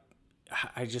know,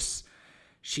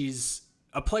 she's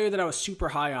a player that I was super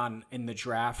high on in the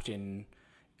draft, and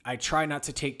I try not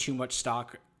to take too much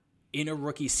stock in a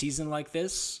rookie season like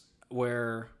this,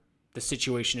 where the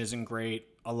situation isn't great.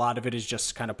 A lot of it is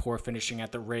just kind of poor finishing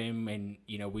at the rim, and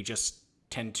we just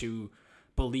tend to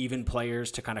believe in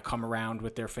players to kind of come around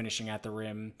with their finishing at the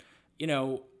rim.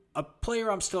 A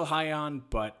player I'm still high on,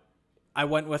 but I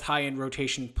went with high-end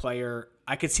rotation player.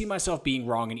 I could see myself being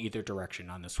wrong in either direction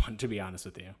on this one, to be honest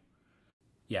with you.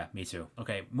 Yeah, me too.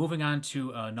 Okay, moving on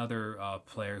to another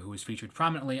player who was featured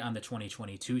prominently on the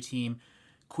 2022 team,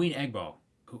 Queen Egbo,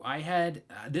 who I had,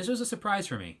 this was a surprise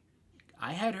for me.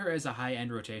 I had her as a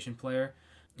high-end rotation player,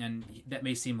 and that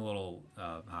may seem a little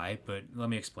high, but let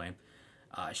me explain.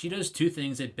 She does two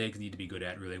things that bigs need to be good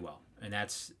at really well, and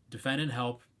that's defend and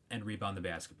help and rebound the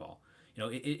basketball.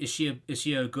 Is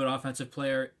she a good offensive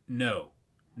player? No,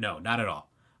 not at all.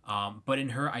 But in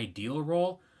her ideal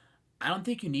role, I don't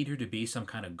think you need her to be some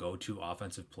kind of go-to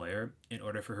offensive player in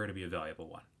order for her to be a valuable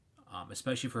one,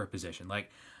 especially for her position.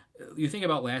 Like, you think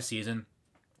about last season,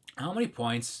 how many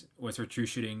points was her true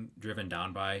shooting driven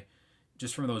down by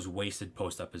just from those wasted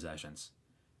post-up possessions?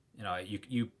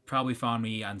 You probably found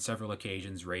me on several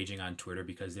occasions raging on Twitter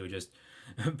because they would just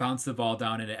bounce the ball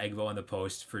down into Egbo in the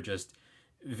post for just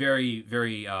very,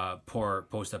 very poor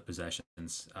post-up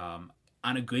possessions.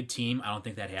 On a good team, I don't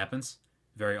think that happens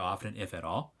very often, if at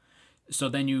all. So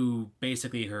then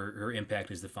basically her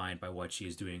impact is defined by what she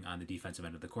is doing on the defensive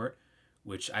end of the court,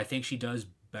 which I think she does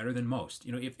better than most.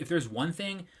 If there's one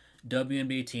thing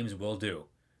WNBA teams will do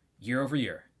year over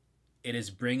year, it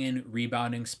is bring in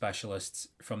rebounding specialists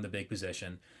from the big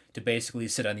position to basically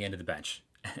sit on the end of the bench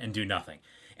and do nothing.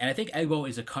 And I think Egbo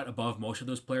is a cut above most of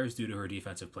those players due to her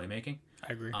defensive playmaking.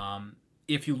 I agree.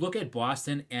 If you look at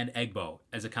Boston and Egbo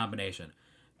as a combination,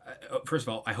 first of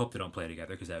all, I hope they don't play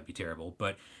together because that would be terrible.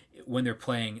 But when they're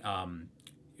playing,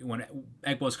 when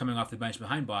Egbo is coming off the bench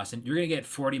behind Boston, you're going to get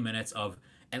 40 minutes of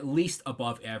at least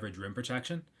above average rim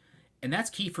protection. And that's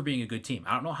key for being a good team.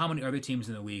 I don't know how many other teams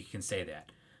in the league can say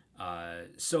that.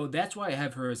 So that's why I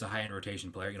have her as a high-end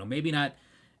rotation player. Maybe not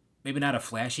a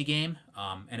flashy game,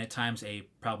 and at times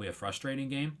probably a frustrating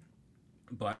game.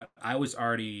 But I was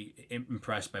already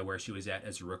impressed by where she was at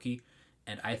as a rookie.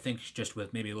 And I think just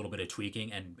with maybe a little bit of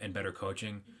tweaking and better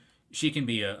coaching, she can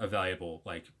be a valuable,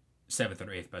 7th or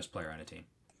 8th best player on a team.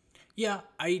 Yeah,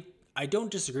 I don't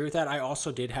disagree with that. I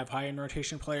also did have high-end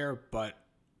rotation player, but,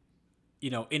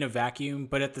 in a vacuum.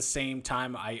 But at the same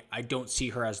time, I don't see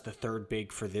her as the third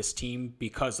big for this team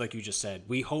because, like you just said,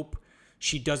 we hope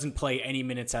she doesn't play any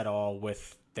minutes at all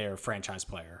with their franchise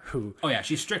player who... Oh, yeah,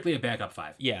 she's strictly a backup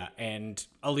 5. Yeah, and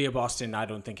Aliyah Boston, I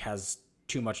don't think has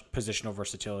too much positional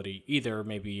versatility either.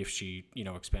 Maybe if she,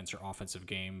 expands her offensive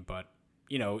game, but,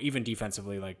 even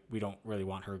defensively, we don't really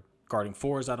want her guarding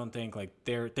 4s, I don't think.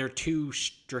 They're two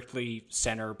strictly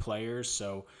center players,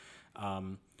 so...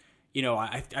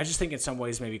 I just think in some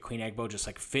ways maybe Queen Egbo just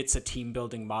fits a team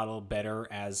building model better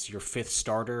as your 5th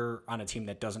starter on a team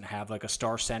that doesn't have a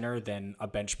star center than a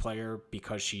bench player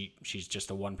because she's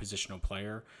just a one positional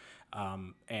player.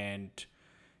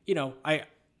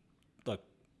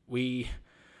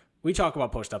 We talk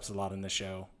about post ups a lot in the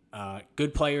show.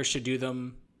 Good players should do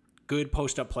them. Good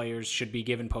post up players should be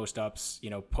given post ups.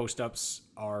 Post ups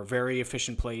are very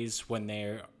efficient plays when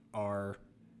they are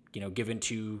given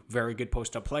to very good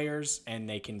post-up players, and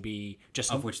they can be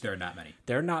just... Of which there are not many.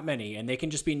 There are not many, and they can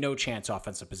just be no-chance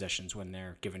offensive possessions when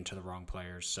they're given to the wrong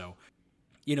players. So,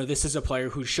 this is a player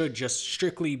who should just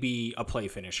strictly be a play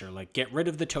finisher. Get rid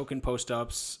of the token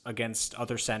post-ups against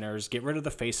other centers, get rid of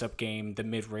the face-up game, the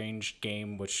mid-range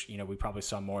game, which, we probably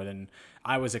saw more than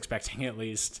I was expecting, at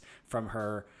least, from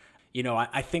her.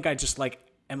 I think I just like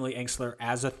Emily Engstler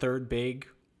as a third big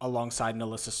alongside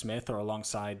Nalissa Smith or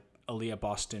alongside Aliyah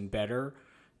Boston better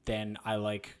than I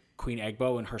like Queen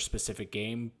Egbo in her specific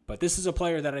game. But this is a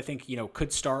player that I think,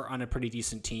 could start on a pretty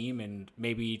decent team and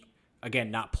maybe,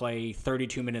 again, not play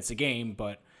 32 minutes a game,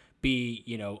 but be,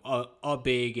 a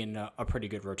big and a pretty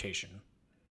good rotation.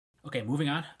 Okay, moving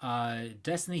on.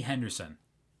 Destiny Henderson.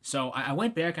 So I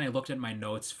went back and I looked at my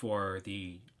notes for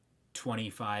the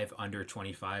 25 under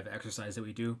 25 exercise that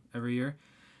we do every year.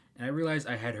 And I realized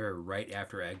I had her right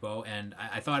after Egbo, and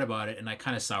I thought about it, and I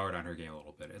kind of soured on her game a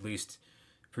little bit, at least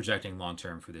projecting long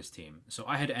term for this team. So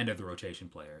I had to end of the rotation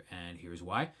player, and here's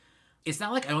why. It's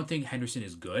not like I don't think Henderson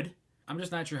is good. I'm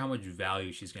just not sure how much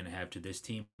value she's going to have to this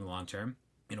team long term.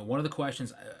 One of the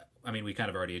questions, I mean, we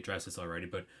kind of already addressed this already,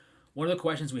 but one of the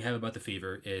questions we have about the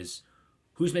Fever is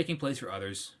who's making plays for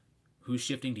others, who's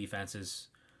shifting defenses,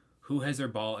 who has their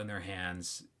ball in their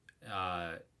hands,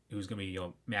 who's going to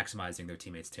be maximizing their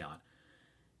teammates' talent.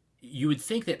 You would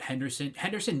think that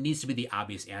Henderson needs to be the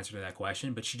obvious answer to that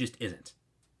question, but she just isn't,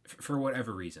 for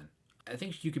whatever reason. I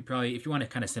think you could probably, if you want to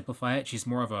kind of simplify it, she's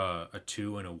more of a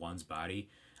 2 and a 1's body.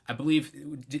 I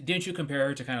believe, didn't you compare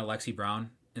her to kind of Lexi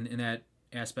Brown in that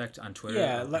aspect on Twitter?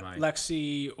 Yeah,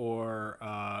 Lexi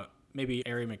or maybe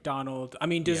Ari McDonald. I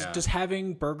mean, does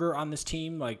having Berger on this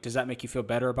team, like, does that make you feel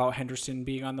better about Henderson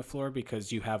being on the floor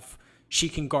because she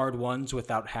can guard ones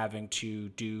without having to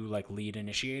do like lead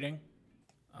initiating?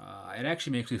 It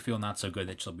actually makes me feel not so good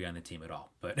that she'll be on the team at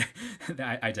all, but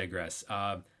I digress.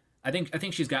 I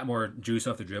think she's got more juice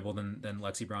off the dribble than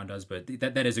Lexi Brown does, but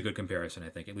that is a good comparison, I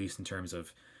think, at least in terms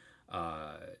of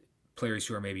players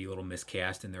who are maybe a little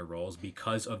miscast in their roles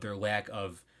because of their lack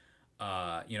of,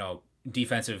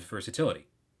 defensive versatility.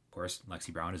 Of course,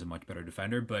 Lexi Brown is a much better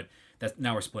defender, but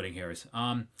now we're splitting hairs.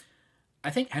 I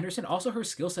think Henderson, also her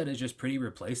skill set is just pretty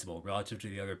replaceable relative to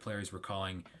the other players we're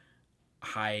calling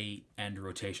high-end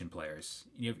rotation players.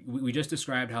 We just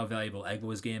described how valuable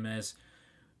Egbo's game is.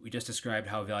 We just described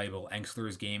how valuable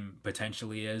Engsler's game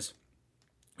potentially is.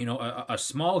 A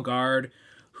small guard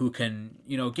who can,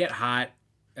 get hot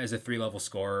as a 3-level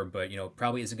scorer, but,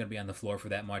 probably isn't going to be on the floor for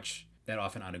that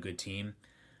often on a good team.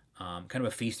 Kind of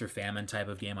a feast or famine type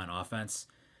of game on offense.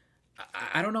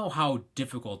 I don't know how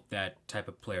difficult that type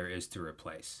of player is to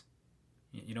replace.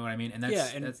 You know what I mean? And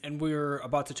and we're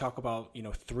about to talk about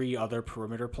 3 other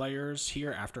perimeter players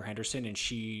here after Henderson, and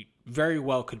she very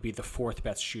well could be the 4th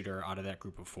best shooter out of that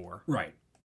group of 4. Right.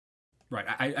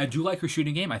 I do like her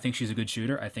shooting game. I think she's a good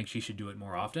shooter. I think she should do it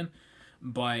more often.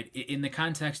 But in the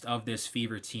context of this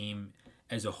Fever team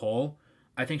as a whole,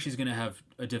 I think she's going to have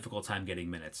a difficult time getting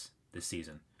minutes this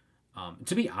season.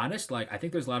 To be honest, I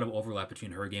think there's a lot of overlap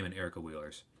between her game and Erica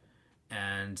Wheeler's,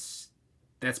 and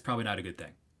that's probably not a good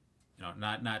thing.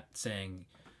 Not saying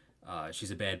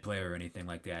she's a bad player or anything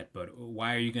like that, but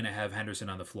why are you going to have Henderson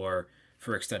on the floor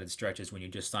for extended stretches when you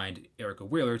just signed Erica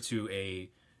Wheeler to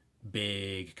a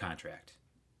big contract?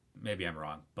 Maybe I'm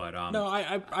wrong, but no,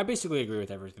 I basically agree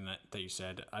with everything that you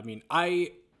said. I mean,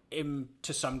 I am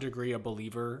to some degree a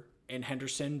believer in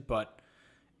Henderson, but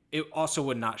it also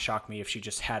would not shock me if she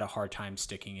just had a hard time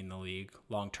sticking in the league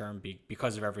long term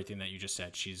because of everything that you just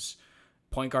said. She's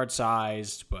point guard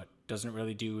sized, but doesn't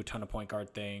really do a ton of point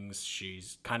guard things.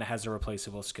 She's kind of has a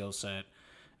replaceable skill set.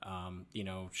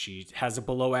 She has a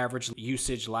below average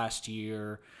usage last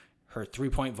year. Her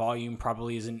 3-point volume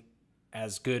probably isn't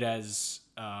as good as,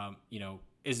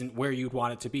 isn't where you'd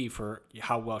want it to be for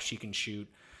how well she can shoot.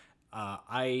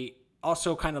 I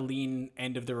also kind of lean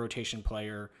end of the rotation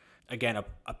player. Again,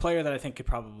 a player that I think could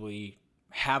probably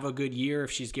have a good year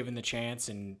if she's given the chance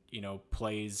and,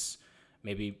 plays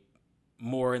maybe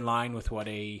more in line with what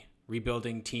a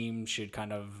rebuilding team should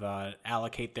kind of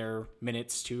allocate their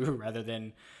minutes to rather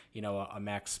than, a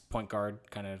max point guard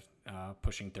kind of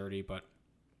pushing 30, but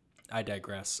I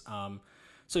digress.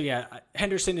 So yeah,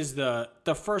 Henderson is the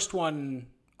first one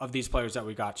of these players that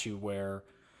we got to where,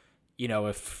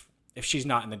 if she's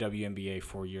not in the WNBA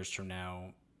 4 years from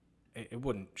now, it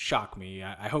wouldn't shock me.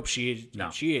 I hope she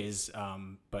is.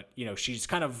 But she's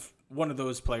kind of one of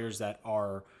those players that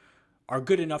are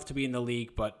good enough to be in the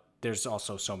league, but there's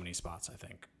also so many spots, I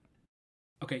think.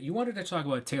 Okay, you wanted to talk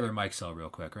about Taylor Mikesell real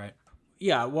quick, right?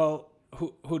 Yeah, well,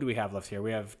 who do we have left here?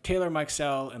 We have Taylor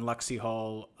Mikesell and Lexi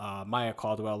Hull, Maya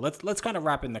Caldwell. Let's kind of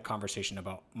wrap in the conversation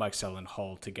about Mikesell and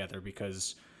Hull together,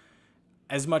 because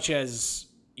as much as,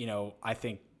 I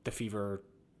think the Fever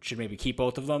should maybe keep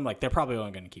both of them, they're probably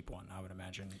only going to keep one, I would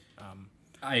imagine.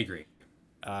 I agree.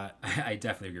 I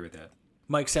definitely agree with that.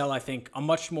 Mikesell, I think, a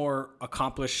much more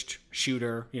accomplished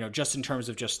shooter, just in terms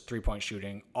of just 3-point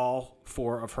shooting. All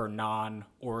 4 of her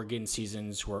non-Oregon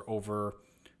seasons were over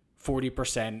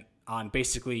 40% on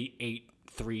basically 8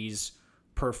 threes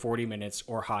per 40 minutes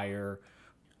or higher.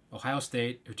 Ohio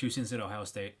State, her 2 seasons at Ohio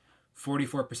State,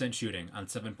 44% shooting on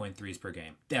 7.3s per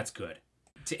game. That's good.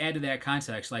 To add to that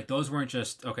context, those weren't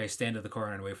just, stand at the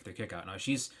corner and wait for the kick out. No,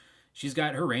 she's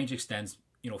got, her range extends,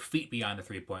 feet beyond the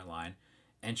 3-point line.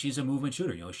 And she's a movement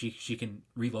shooter. She can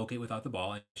relocate without the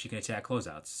ball, and she can attack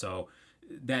closeouts. So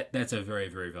that's a very,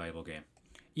 very valuable game.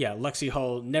 Yeah, Lexi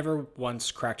Hull never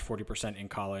once cracked 40% in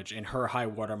college, and her high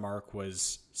watermark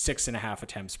was 6.5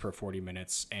 attempts per 40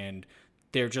 minutes. And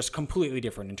they're just completely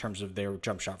different in terms of their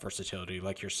jump shot versatility,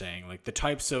 like you're saying. Like the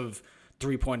types of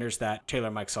three-pointers that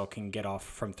Taylor Mikesell can get off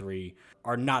from three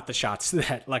are not the shots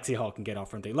that Lexi Hull can get off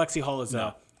from three. Lexi Hull is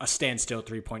a standstill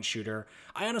three-point shooter.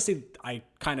 I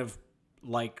kind of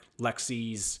like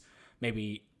Lexi's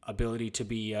maybe ability to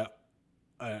be a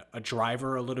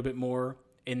driver a little bit more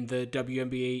in the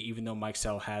WNBA, even though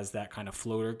Mikesell has that kind of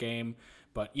floater game.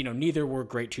 But, neither were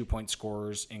great 2-point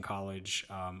scorers in college.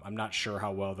 I'm not sure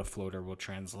how well the floater will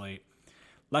translate.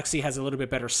 Lexi has a little bit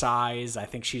better size. I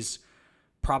think she's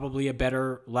probably a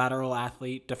better lateral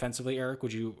athlete defensively. Eric,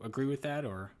 would you agree with that?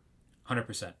 Or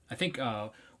 100%. I think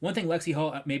one thing Lexi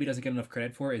Hall maybe doesn't get enough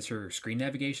credit for is her screen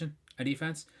navigation on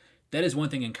defense. That is one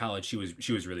thing in college she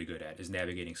was really good at, is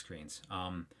navigating screens.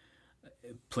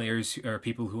 Players or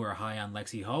people who are high on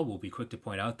Lexi Hall will be quick to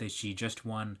point out that she just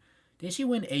won. Didn't she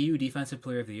win AU Defensive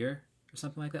Player of the Year or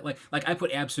something like that? Like I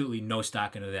put absolutely no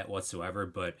stock into that whatsoever,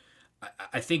 but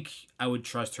I think I would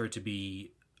trust her to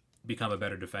become a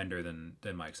better defender than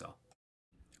Mikesell.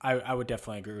 I would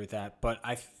definitely agree with that, but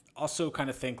I also kind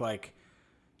of think like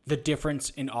the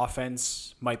difference in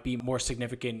offense might be more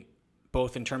significant,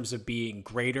 both in terms of being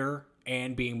greater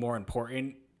and being more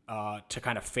important, to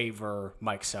kind of favor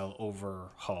Mikesell over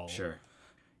Hull. Sure.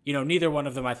 Neither one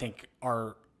of them I think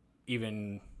are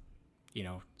even,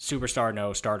 superstar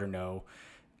no, starter no.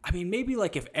 I mean, maybe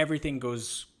like if everything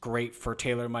goes great for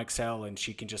Taylor Mikesell and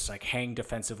she can just like hang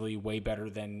defensively way better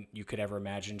than you could ever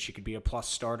imagine, she could be a plus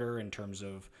starter in terms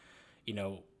of,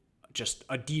 just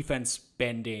a defense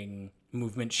bending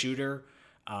movement shooter.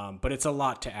 But it's a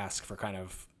lot to ask for kind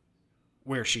of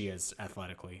where she is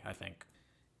athletically, I think.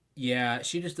 Yeah,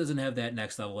 she just doesn't have that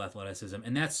next level athleticism,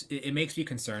 and it makes me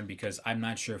concerned because I'm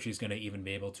not sure if she's going to even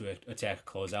be able to attack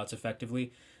closeouts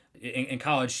effectively. In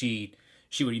college, she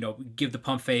would give the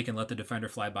pump fake and let the defender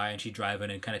fly by, and she'd drive in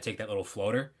and kind of take that little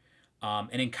floater.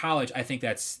 And in college, I think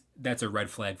that's a red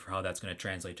flag for how that's going to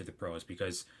translate to the pros,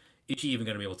 because is she even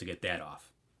going to be able to get that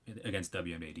off against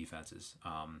WNBA defenses?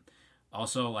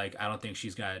 Also, like, I don't think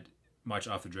she's got much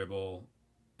off the dribble,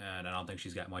 and I don't think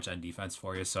she's got much on defense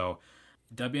for you. So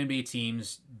WNBA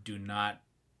teams do not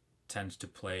tend to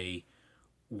play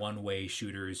one-way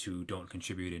shooters who don't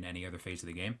contribute in any other phase of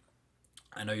the game.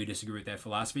 I know you disagree with that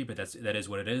philosophy, but that is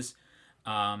what it is.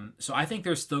 So I think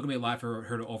there's still going to be a lot for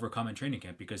her to overcome in training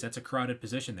camp, because that's a crowded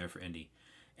position there for Indy.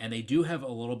 And they do have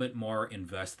a little bit more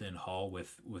invested in Hull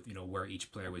with where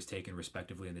each player was taken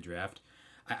respectively in the draft.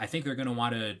 I think they're going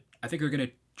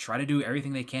to try to do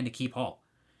everything they can to keep Hull,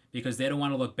 because they don't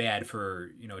want to look bad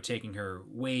for taking her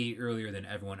way earlier than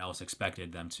everyone else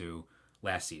expected them to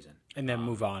last season. And then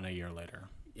move on a year later.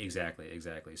 Exactly.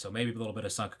 So maybe a little bit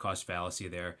of sunk cost fallacy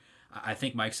there. I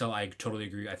think Mikesell, I totally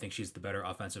agree. I think she's the better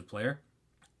offensive player.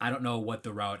 I don't know what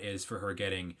the route is for her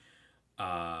getting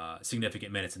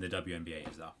significant minutes in the WNBA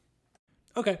is, though.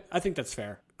 Okay, I think that's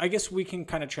fair. I guess we can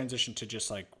kind of transition to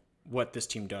just like what this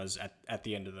team does at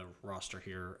the end of the roster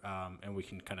here, and we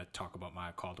can kind of talk about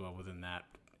Maya Caldwell within that.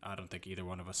 I don't think either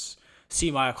one of us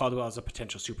see Maya Caldwell as a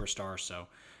potential superstar. So,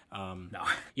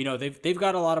 no. They've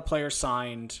got a lot of players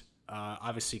signed.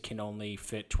 Obviously, can only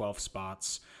fit 12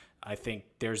 spots. I think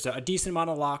there's a decent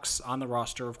amount of locks on the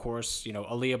roster, of course.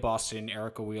 Aliyah Boston,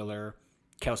 Erica Wheeler,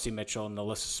 Kelsey Mitchell,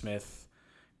 Nalissa Smith,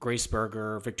 Grace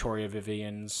Berger, Victoria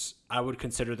Vivians. I would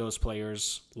consider those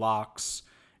players locks.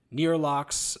 Near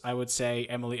locks, I would say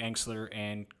Emily Engsler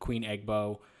and Queen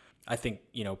Egbo. I think,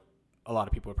 a lot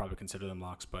of people would probably consider them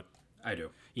locks, but I do.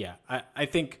 Yeah, I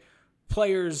think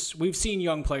players, we've seen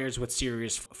young players with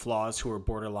serious flaws who are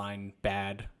borderline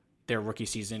bad their rookie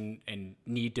season and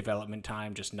need development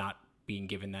time, just not being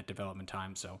given that development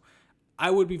time. So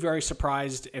I would be very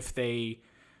surprised if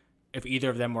either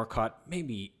of them were cut.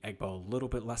 Maybe Egbo a little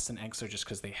bit less than Engsler just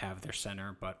because they have their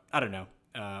center, but I don't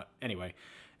know. Anyway,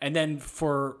 and then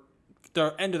for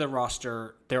the end of the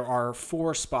roster, there are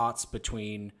 4 spots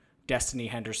between Destiny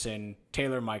Henderson,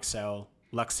 Taylor Mikesell,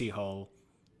 Lexi Hull,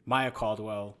 Maya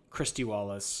Caldwell, Christy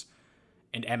Wallace,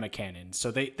 and Emma Cannon. So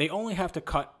they only have to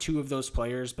cut 2 of those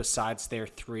players besides their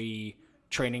 3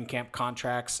 training camp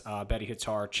contracts, Betty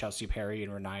Hittar, Chelsea Perry,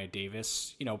 and Renaya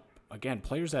Davis. Again,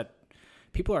 players that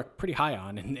people are pretty high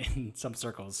on in some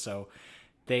circles. So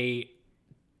the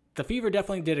Fever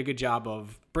definitely did a good job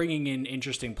of bringing in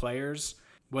interesting players.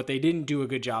 What they didn't do a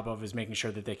good job of is making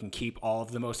sure that they can keep all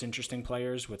of the most interesting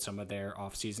players with some of their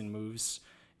offseason moves.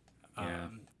 Yeah.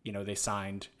 They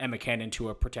signed Emma Cannon to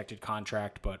a protected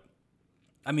contract, but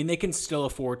I mean, they can still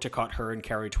afford to cut her and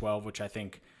carry 12, which I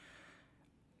think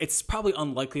it's probably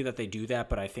unlikely that they do that,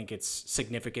 but I think it's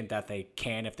significant that they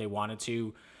can if they wanted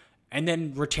to. And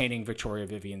then retaining Victoria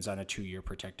Vivians on a 2-year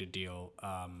protected deal.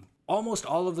 Almost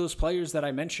all of those players that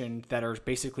I mentioned that are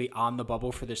basically on the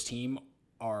bubble for this team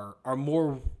are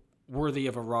more worthy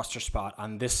of a roster spot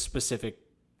on this specific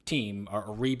team, or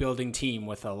a rebuilding team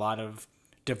with a lot of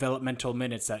developmental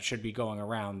minutes that should be going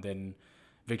around than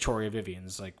Victoria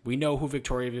Vivians. Like, we know who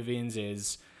Victoria Vivians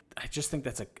is. I just think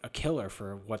that's a killer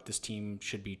for what this team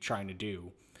should be trying to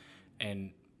do.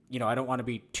 And, I don't want to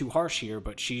be too harsh here,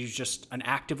 but she's just an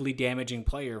actively damaging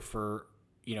player for,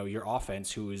 your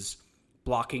offense, who is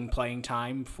blocking playing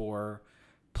time for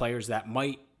players that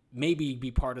might maybe be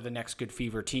part of the next good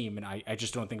fever team. And I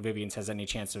just don't think Vivians has any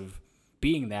chance of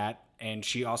being that. And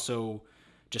she also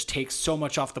just takes so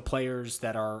much off the players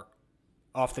that are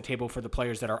off the table for the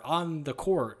players that are on the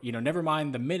court. Never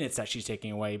mind the minutes that she's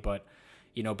taking away, but,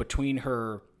 between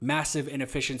her massive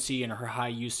inefficiency and her high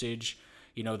usage,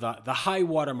 the high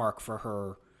watermark for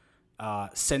her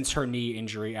since her knee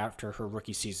injury after her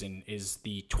rookie season is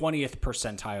the 20th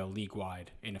percentile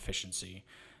league-wide in efficiency.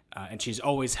 And she's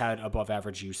always had above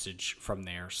average usage from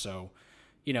there. So,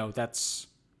 that's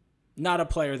not a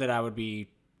player that I would be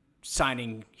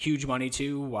signing huge money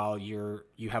to while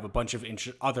you have a bunch of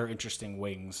other interesting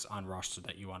wings on roster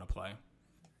that you want to play.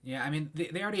 Yeah, I mean,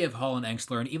 they already have Hull and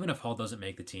Engstler, and even if Hull doesn't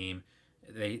make the team,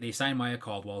 they signed Maya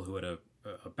Caldwell, who had a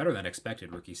better than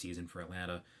expected rookie season for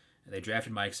Atlanta. They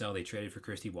drafted Mike Sell, they traded for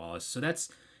Christy Wallace. So that's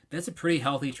a pretty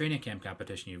healthy training camp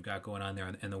competition you've got going on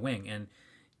there in the wing. And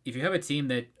if you have a team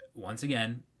that, once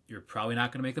again, you're probably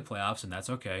not going to make the playoffs, and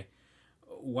that's okay,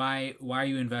 why are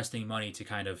you investing money to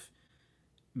kind of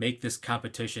make this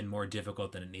competition more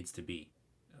difficult than it needs to be?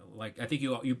 Like, I think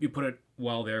you put it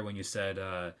well there when you said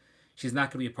she's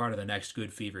not going to be a part of the next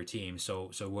good fever team.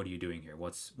 So what are you doing here?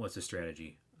 What's the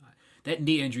strategy? That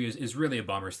knee injury is really a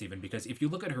bummer, Stephen, because if you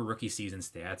look at her rookie season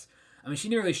stats, I mean, she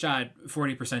nearly shot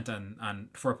 40% on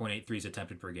 4.8 threes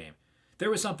attempted per game. There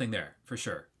was something there, for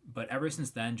sure. But ever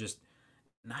since then, just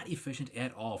not efficient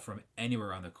at all from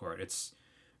anywhere on the court. It's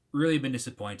really been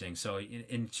disappointing. So,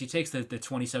 and she takes the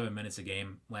 27 minutes a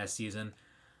game last season.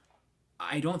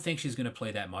 I don't think she's going to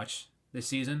play that much this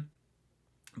season.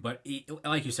 But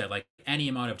like you said, like, any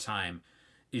amount of time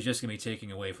is just going to be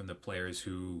taking away from the players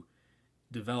who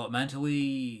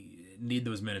developmentally need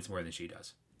those minutes more than she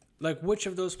does. Like, which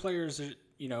of those players, is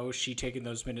she taking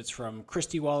those minutes from?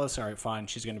 Christy Wallace, all right, fine,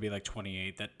 she's going to be like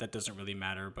 28. That doesn't really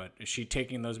matter. But is she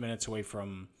taking those minutes away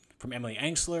from Emily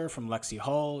Engstler, from Lexi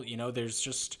Hull? There's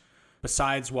just,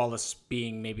 besides Wallace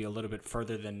being maybe a little bit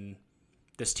further than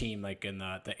this team, like in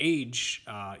the age,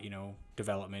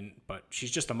 development, but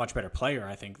she's just a much better player,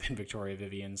 I think, than Victoria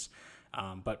Vivians.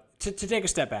 But to take a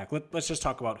step back, let's just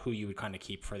talk about who you would kind of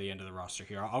keep for the end of the roster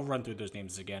here. I'll run through those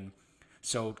names again.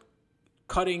 So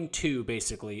cutting two,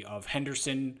 basically, of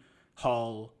Henderson,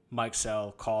 Hull, Mike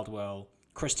Sell, Caldwell,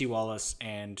 Christy Wallace,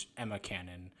 and Emma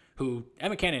Cannon.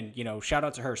 Emma Cannon, shout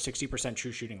out to her, 60%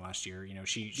 true shooting last year.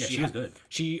 She was good.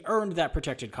 She earned that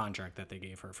protected contract that they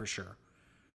gave her, for sure.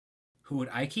 Who would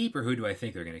I keep, or who do I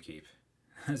think they're going to keep?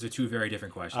 Those are two very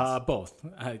different questions. Both.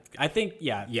 I think,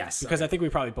 yeah. Yes. Because okay. I think we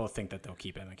probably both think that they'll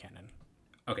keep Emma Cannon.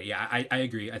 Okay, yeah, I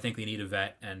agree. I think they need a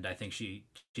vet, and I think she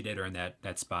did earn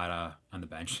that spot on the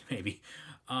bench, maybe.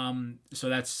 So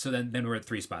then we're at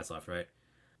 3 spots left, right?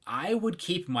 I would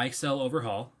keep Mike Sell over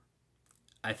Hull.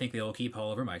 I think they'll keep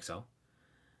Hull over Mike Sell.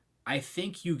 I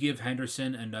think you give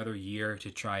Henderson another year to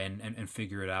try and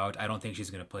figure it out. I don't think she's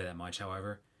going to play that much,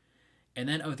 however. And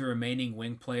then of the remaining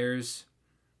wing players,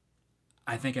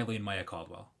 I think I lean Maya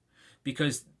Caldwell,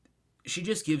 because she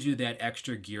just gives you that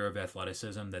extra gear of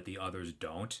athleticism that the others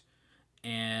don't.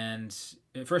 And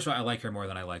first of all, I like her more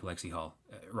than I like Lexi Hull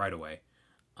right away.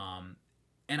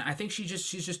 And I think she's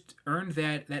just earned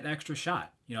that extra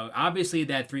shot. Obviously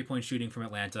that 3-point shooting from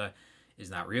Atlanta is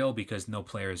not real, because no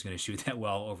player is going to shoot that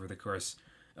well over the course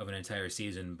of an entire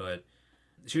season. But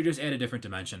she would just add a different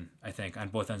dimension, I think, on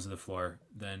both ends of the floor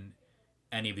than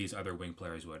any of these other wing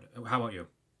players would. How about you?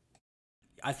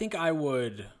 I think I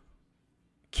would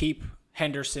keep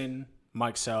Henderson,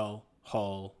 Mike Sell,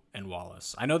 Hull, and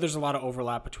Wallace. I know there's a lot of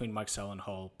overlap between Mike Sell and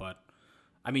Hull, but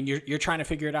I mean, you're trying to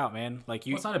figure it out, man. Like,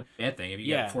 it's not a bad thing if you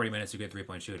get 40 minutes to get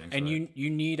 3-point shooting. And you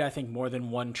need, I think, more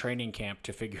than one training camp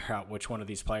to figure out which one of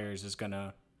these players is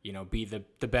gonna, be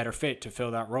the better fit to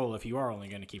fill that role if you are only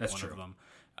going to keep one of them.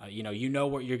 You know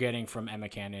what you're getting from Emma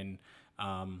Cannon.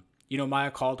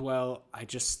 Maya Caldwell,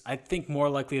 I think more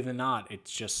likely than not,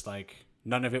 it's just like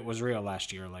none of it was real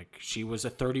last year. Like, she was a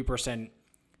 30%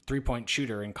 3-point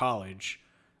shooter in college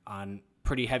on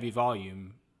pretty heavy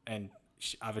volume, and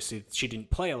obviously she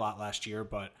didn't play a lot last year,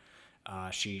 but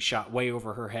She shot way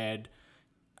over her head.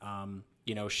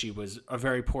 She was a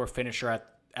very poor finisher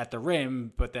at the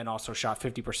rim, but then also shot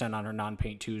 50% on her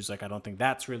non-paint twos. Like, I don't think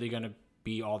that's really going to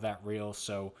be all that real.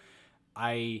 So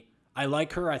I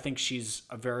like her. I think she's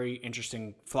a very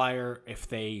interesting flyer. If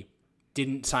they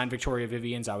didn't sign Victoria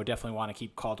Vivians, I would definitely want to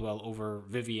keep Caldwell over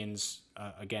Vivians,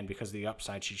 again, because of the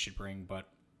upside she should bring. But,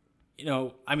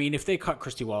 if they cut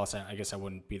Christy Wallace, I guess I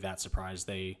wouldn't be that surprised.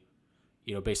 They,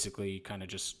 basically kind of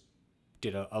just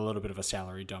did a little bit of a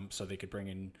salary dump so they could bring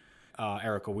in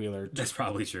Erica Wheeler. That's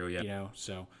probably true, yeah.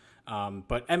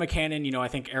 But Emma Cannon, I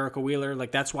think Erica Wheeler,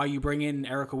 like, that's why you bring in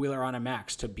Erica Wheeler on a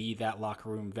max, to be that locker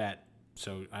room vet.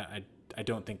 So I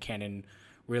don't think Cannon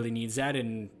really needs that.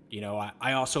 And,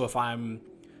 I also, if I'm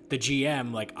the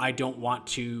GM, like, I don't want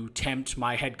to tempt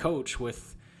my head coach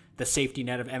with the safety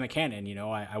net of Emma Cannon.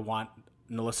 I want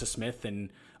Melissa Smith and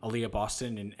Aliyah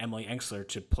Boston and Emily Engstler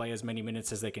to play as many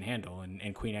minutes as they can handle,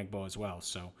 and Queen Agbo as well.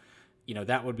 So,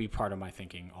 that would be part of my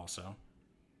thinking also.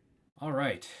 All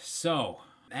right. So,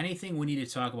 anything we need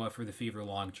to talk about for the Fever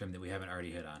long term that we haven't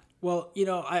already hit on? Well,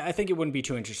 I think it wouldn't be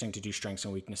too interesting to do strengths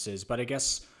and weaknesses, but I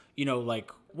guess,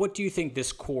 what do you think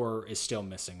this core is still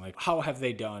missing? Like, how have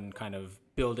they done kind of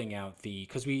building out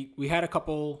because we had a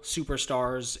couple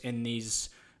superstars in these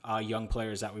young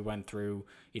players that we went through,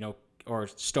 or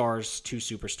stars to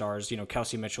superstars.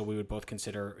 Kelsey Mitchell, we would both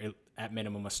consider at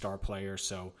minimum a star player.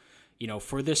 So,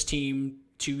 for this team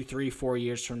 2, 3, 4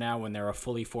 years from now, when they're a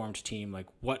fully formed team, like,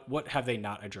 what have they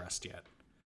not addressed yet?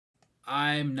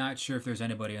 I'm not sure if there's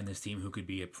anybody on this team who could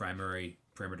be a primary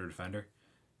perimeter defender.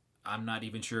 I'm not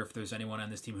even sure if there's anyone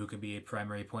on this team who could be a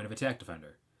primary point of attack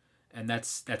defender. And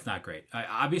that's not great.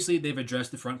 Obviously, they've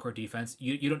addressed the front court defense.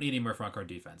 You don't need any more front court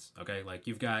defense, okay? Like,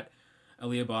 you've got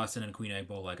Aliyah Boston and Queen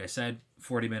Agbo, like I said,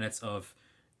 40 minutes of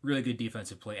really good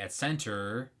defensive play at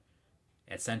center.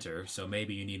 So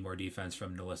maybe you need more defense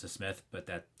from Melissa Smith, but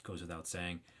that goes without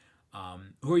saying.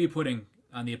 Who are you putting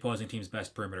on the opposing team's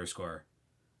best perimeter scorer?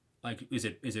 Like, is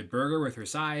it Berger with her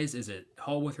size? Is it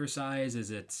Hull with her size?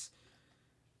 Is it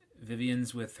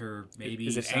Vivians with her maybe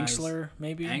Is it size? Engstler,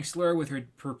 maybe? Engstler with her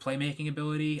playmaking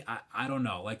ability? I don't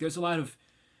know. Like, there are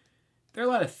a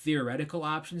lot of theoretical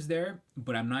options there,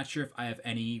 but I'm not sure if I have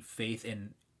any faith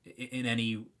in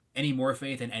any more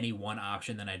faith in any one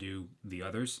option than I do the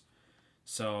others.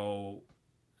 So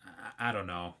I don't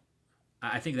know.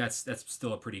 I think that's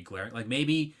still a pretty glaring. Like,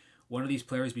 maybe one of these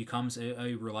players becomes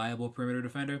a reliable perimeter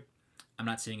defender. I'm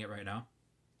not seeing it right now.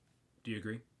 Do you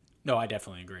agree? No, I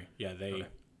definitely agree. Yeah,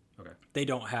 they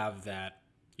don't have that.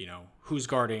 Who's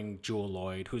guarding Jewel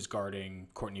Lloyd, who's guarding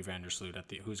Courtney Vandersloot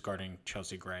who's guarding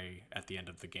Chelsea Gray at the end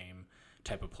of the game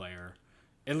type of player,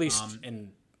 at least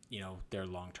in their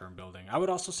long-term building. I would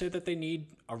also say that they need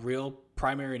a real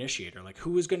primary initiator. Like,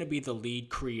 who is going to be the lead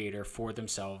creator for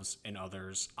themselves and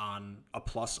others on a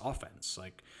plus offense?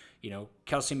 Like,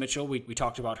 Kelsey Mitchell, we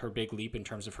talked about her big leap in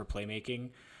terms of her playmaking,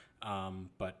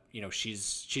 but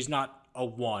she's not a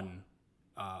one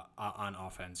on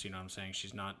offense. You know what I'm saying?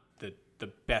 She's not the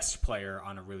best player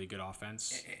on a really good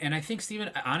offense. And I think,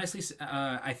 Steven, honestly,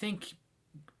 I think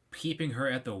keeping her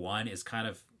at the one is kind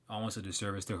of almost a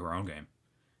disservice to her own game.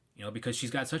 Because she's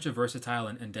got such a versatile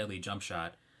and deadly jump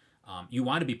shot. You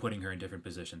want to be putting her in different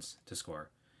positions to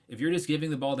score. If you're just giving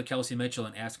the ball to Kelsey Mitchell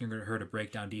and asking her to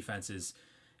break down defenses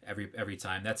every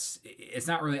time, it's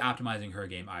not really optimizing her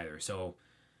game either. So,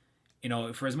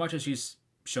 for as much as she's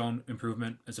shown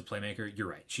improvement as a playmaker, you're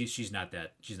right. She's not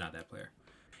that player.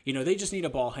 They just need a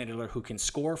ball handler who can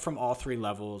score from all three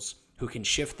levels, who can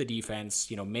shift the defense,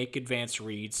 make advanced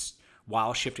reads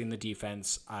while shifting the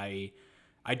defense. I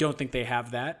don't think they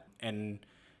have that, and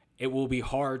it will be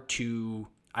hard to,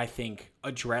 I think,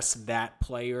 address that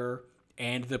player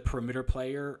and the perimeter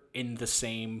player in the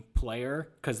same player,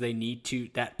 because they need to,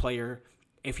 that player,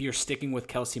 if you're sticking with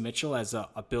Kelsey Mitchell as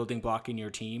a building block in your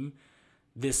team,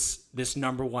 this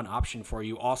number one option for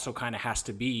you also kind of has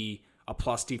to be a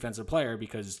plus defensive player,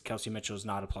 because Kelsey Mitchell is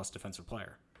not a plus defensive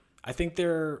player. I think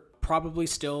they're probably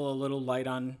still a little light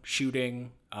on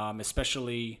shooting,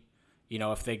 especially,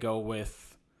 if they go with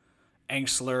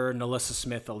Engstler, Melissa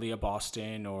Smith, Aliyah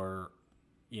Boston, or,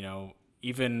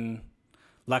 even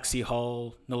Lexi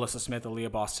Hull, Melissa Smith,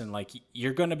 Aliyah Boston. Like,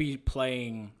 you're going to be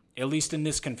playing, at least in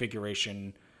this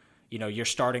configuration, your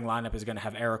starting lineup is going to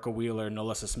have Erica Wheeler,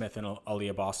 Melissa Smith, and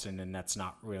Aliyah Boston, and that's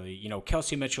not really,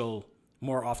 Kelsey Mitchell,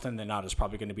 more often than not, is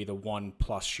probably going to be the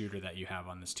 1+ shooter that you have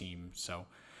on this team. So,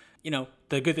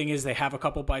 the good thing is they have a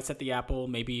couple bites at the apple.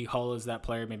 Maybe Hull is that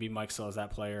player, maybe Mike Still is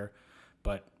that player.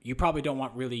 But you probably don't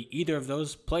want really either of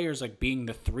those players like being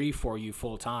the 3 for you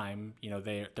full time.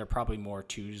 They're probably more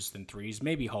 2s than 3s.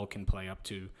 Maybe Hull can play up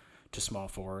to to small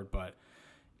forward, but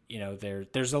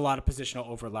there's a lot of positional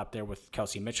overlap there with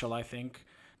Kelsey Mitchell, I think.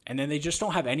 And then they just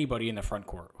don't have anybody in the front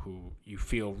court who you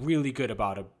feel really good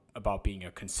about being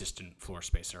a consistent floor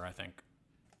spacer, I think.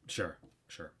 Sure.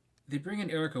 They bring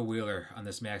in Erica Wheeler on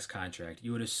this max contract.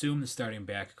 You would assume the starting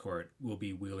backcourt will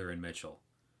be Wheeler and Mitchell.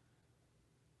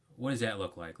 What does that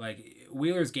look like? Like,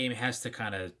 Wheeler's game has to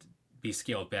kind of be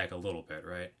scaled back a little bit,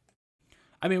 right?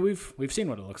 I mean, we've seen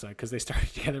what it looks like because they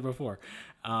started together before.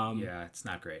 Yeah, it's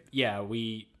not great. Yeah,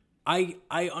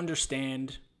 I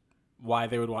understand why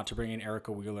they would want to bring in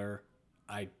Erica Wheeler.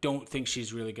 I don't think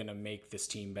she's really going to make this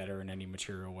team better in any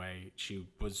material way. She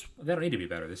was. They don't need to be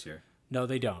better this year. No,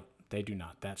 they don't. They do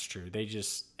not. That's true.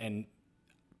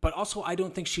 But also, I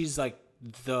don't think she's like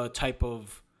the type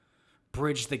of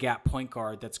bridge the gap point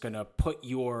guard that's going to put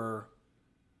your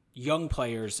young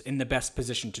players in the best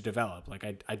position to develop.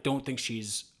 Like, I don't think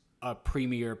she's a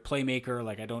premier playmaker.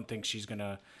 Like, I don't think she's going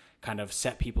to kind of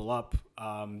set people up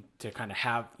to kind of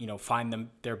have, find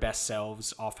them their best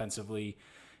selves offensively.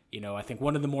 I think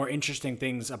one of the more interesting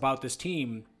things about this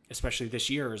team, especially this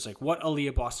year, is like what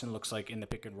Aliyah Boston looks like in the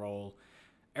pick and roll.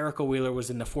 Erica Wheeler was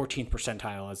in the 14th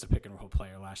percentile as a pick and roll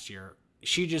player last year.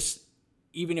 She just,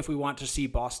 even if we want to see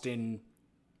Boston,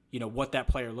 what that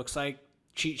player looks like,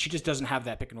 she just doesn't have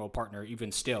that pick and roll partner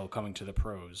even still coming to the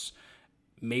pros.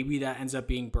 Maybe that ends up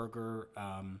being Berger.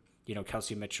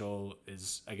 Kelsey Mitchell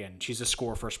is, again, she's a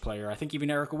score-first player. I think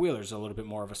even Erica Wheeler is a little bit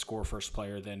more of a score-first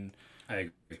player than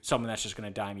someone that's just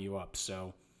going to dime you up.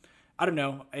 So, I don't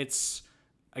know. It's,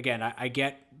 again, I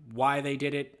get why they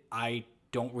did it. I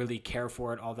don't really care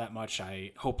for it all that much.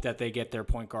 I hope that they get their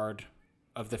point guard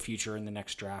of the future in the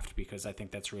next draft because I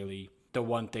think that's really the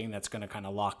one thing that's going to kind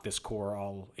of lock this core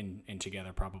all in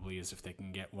together probably is if they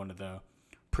can get one of the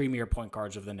premier point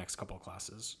guards of the next couple of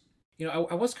classes.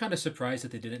 I was kind of surprised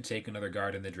that they didn't take another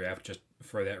guard in the draft just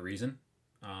for that reason.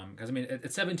 Because,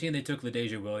 at 17, they took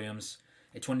LaDasia Williams.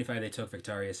 At 25, they took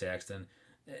Victoria Saxton.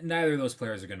 Neither of those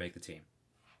players are going to make the team.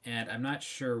 And I'm not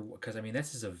sure, because,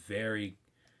 this is a very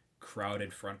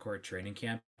crowded front court training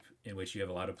camp in which you have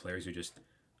a lot of players who just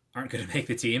aren't going to make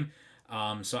the team.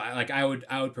 So, I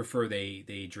would prefer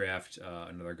they draft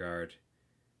another guard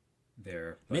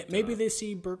there. But, maybe they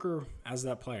see Berger as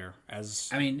that player.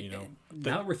 Now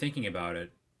that we're thinking about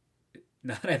it,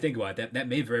 now that I think about it, that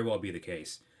may very well be the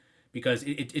case, because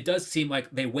it does seem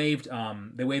like they waived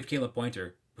Caleb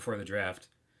Pointer before the draft,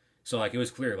 so it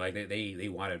was clear they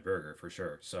wanted Berger for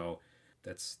sure. So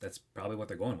that's probably what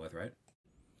they're going with, right?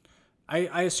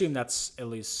 I assume that's at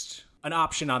least an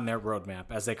option on their roadmap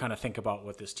as they kind of think about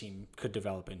what this team could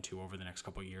develop into over the next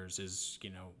couple of years is,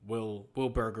 will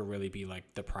Berger really be like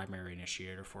the primary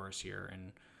initiator for us here?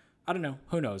 And I don't know,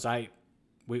 who knows?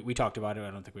 We talked about it.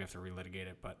 I don't think we have to relitigate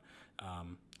it, but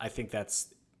I think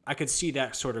I could see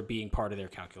that sort of being part of their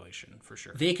calculation for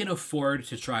sure. They can afford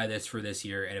to try this for this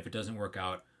year. And if it doesn't work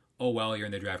out, oh, well, you're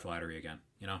in the draft lottery again,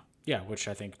 Yeah. Which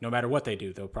I think no matter what they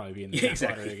do, they'll probably be in the draft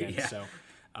lottery again. Yeah. So,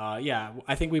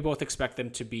 I think we both expect them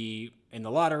to be in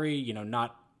the lottery,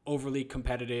 not overly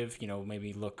competitive,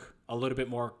 maybe look a little bit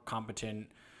more competent.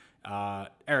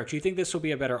 Eric, do you think this will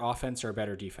be a better offense or a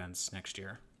better defense next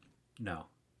year? No.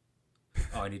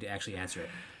 Oh, I need to actually answer it.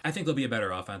 I think they'll be a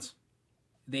better offense.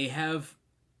 They have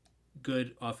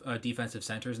good defensive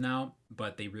centers now,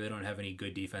 but they really don't have any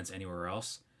good defense anywhere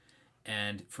else.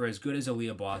 And for as good as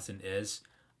Aliyah Boston is,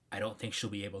 I don't think she'll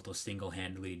be able to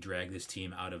single-handedly drag this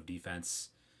team out of defense,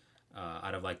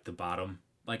 out of the bottom.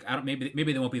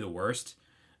 Maybe they won't be the worst,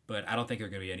 but I don't think they're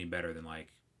going to be any better than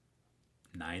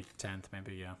 9th, 10th,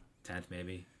 maybe. Yeah, 10th,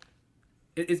 maybe.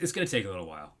 It's going to take a little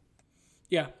while.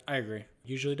 Yeah, I agree.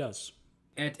 Usually does.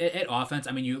 At offense,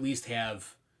 you at least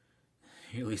have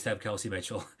Kelsey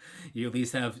Mitchell. You at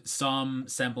least have some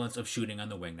semblance of shooting on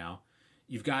the wing now.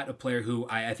 You've got a player who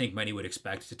I think many would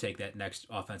expect to take that next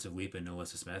offensive leap in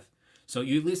Alyssa Smith. So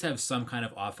you at least have some kind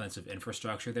of offensive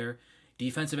infrastructure there.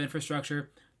 Defensive infrastructure,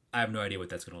 I have no idea what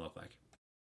that's going to look like.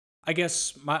 I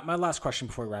guess my last question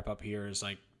before we wrap up here is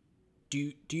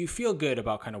do you feel good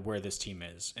about kind of where this team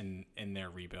is in their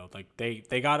rebuild?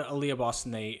 They got Aliyah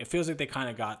Boston. It feels like they kind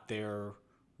of got their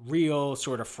real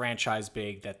sort of franchise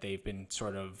big that they've been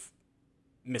sort of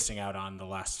missing out on the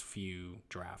last few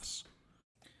drafts.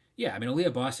 Yeah,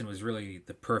 Aliyah Boston was really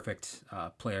the perfect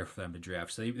player for them to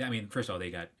draft. So, first of all, they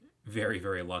got very,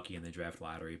 very lucky in the draft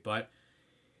lottery, but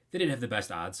they didn't have the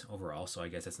best odds overall, so I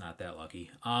guess it's not that lucky.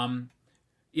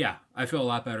 Yeah, I feel a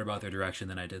lot better about their direction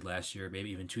than I did last year, maybe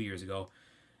even 2 years ago.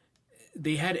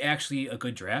 They had actually a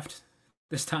good draft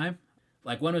this time.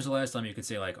 When was the last time you could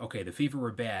say, okay, the Fever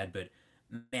were bad, but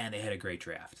man, they had a great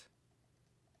draft.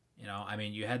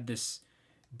 You had this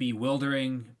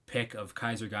bewildering pick of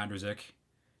Kaiser Gondrzik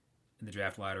in the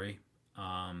draft lottery.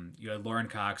 You had Lauren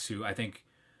Cox, who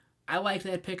I liked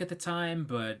that pick at the time,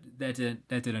 but that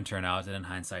didn't turn out. And in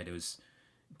hindsight, it was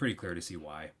pretty clear to see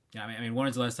why. Yeah, I mean, when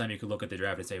was the last time you could look at the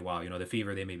draft and say, wow, the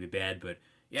Fever, they may be bad, but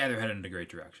yeah, they're headed in a great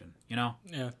direction, Yeah,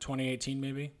 2018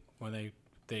 maybe, when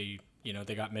they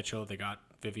got Mitchell, they got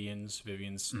Vivians.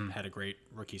 Vivians had a great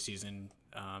rookie season,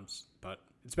 but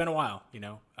it's been a while,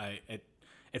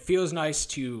 It feels nice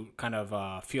to kind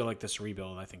of feel like this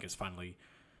rebuild, I think, is finally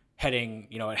heading,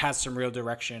 it has some real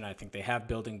direction. I think they have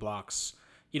building blocks,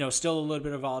 still a little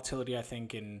bit of volatility, I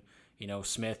think, in,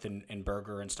 Smith and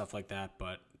Berger and stuff like that,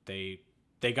 but they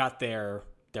got their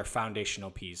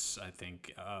foundational piece, I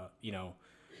think,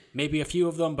 maybe a few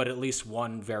of them, but at least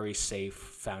one very safe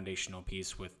foundational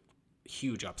piece with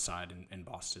huge upside in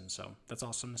Boston. So that's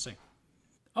awesome to see.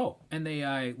 Oh, and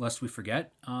they, lest we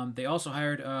forget, they also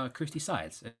hired Christy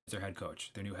Sides as their head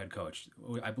coach, their new head coach.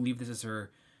 I believe this is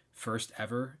her first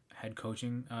ever head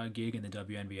coaching gig in the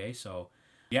WNBA. So,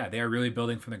 yeah, they are really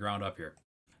building from the ground up here.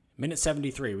 Minute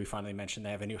 73, we finally mentioned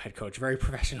they have a new head coach. Very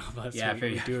professional. But yeah,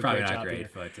 we do a probably great not job great, here.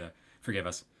 but forgive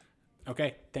us.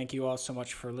 Okay, thank you all so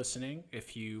much for listening.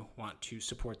 If you want to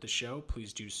support the show,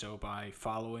 please do so by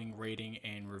following, rating,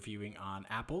 and reviewing on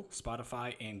Apple,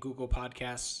 Spotify, and Google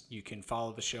Podcasts. You can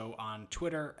follow the show on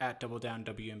Twitter at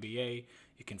DoubleDownWNBA.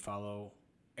 You can follow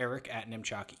Eric at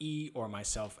NimchokE or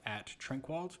myself at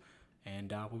Trinkwald.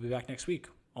 And we'll be back next week.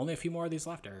 Only a few more of these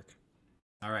left, Eric.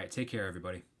 All right, take care,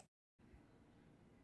 everybody.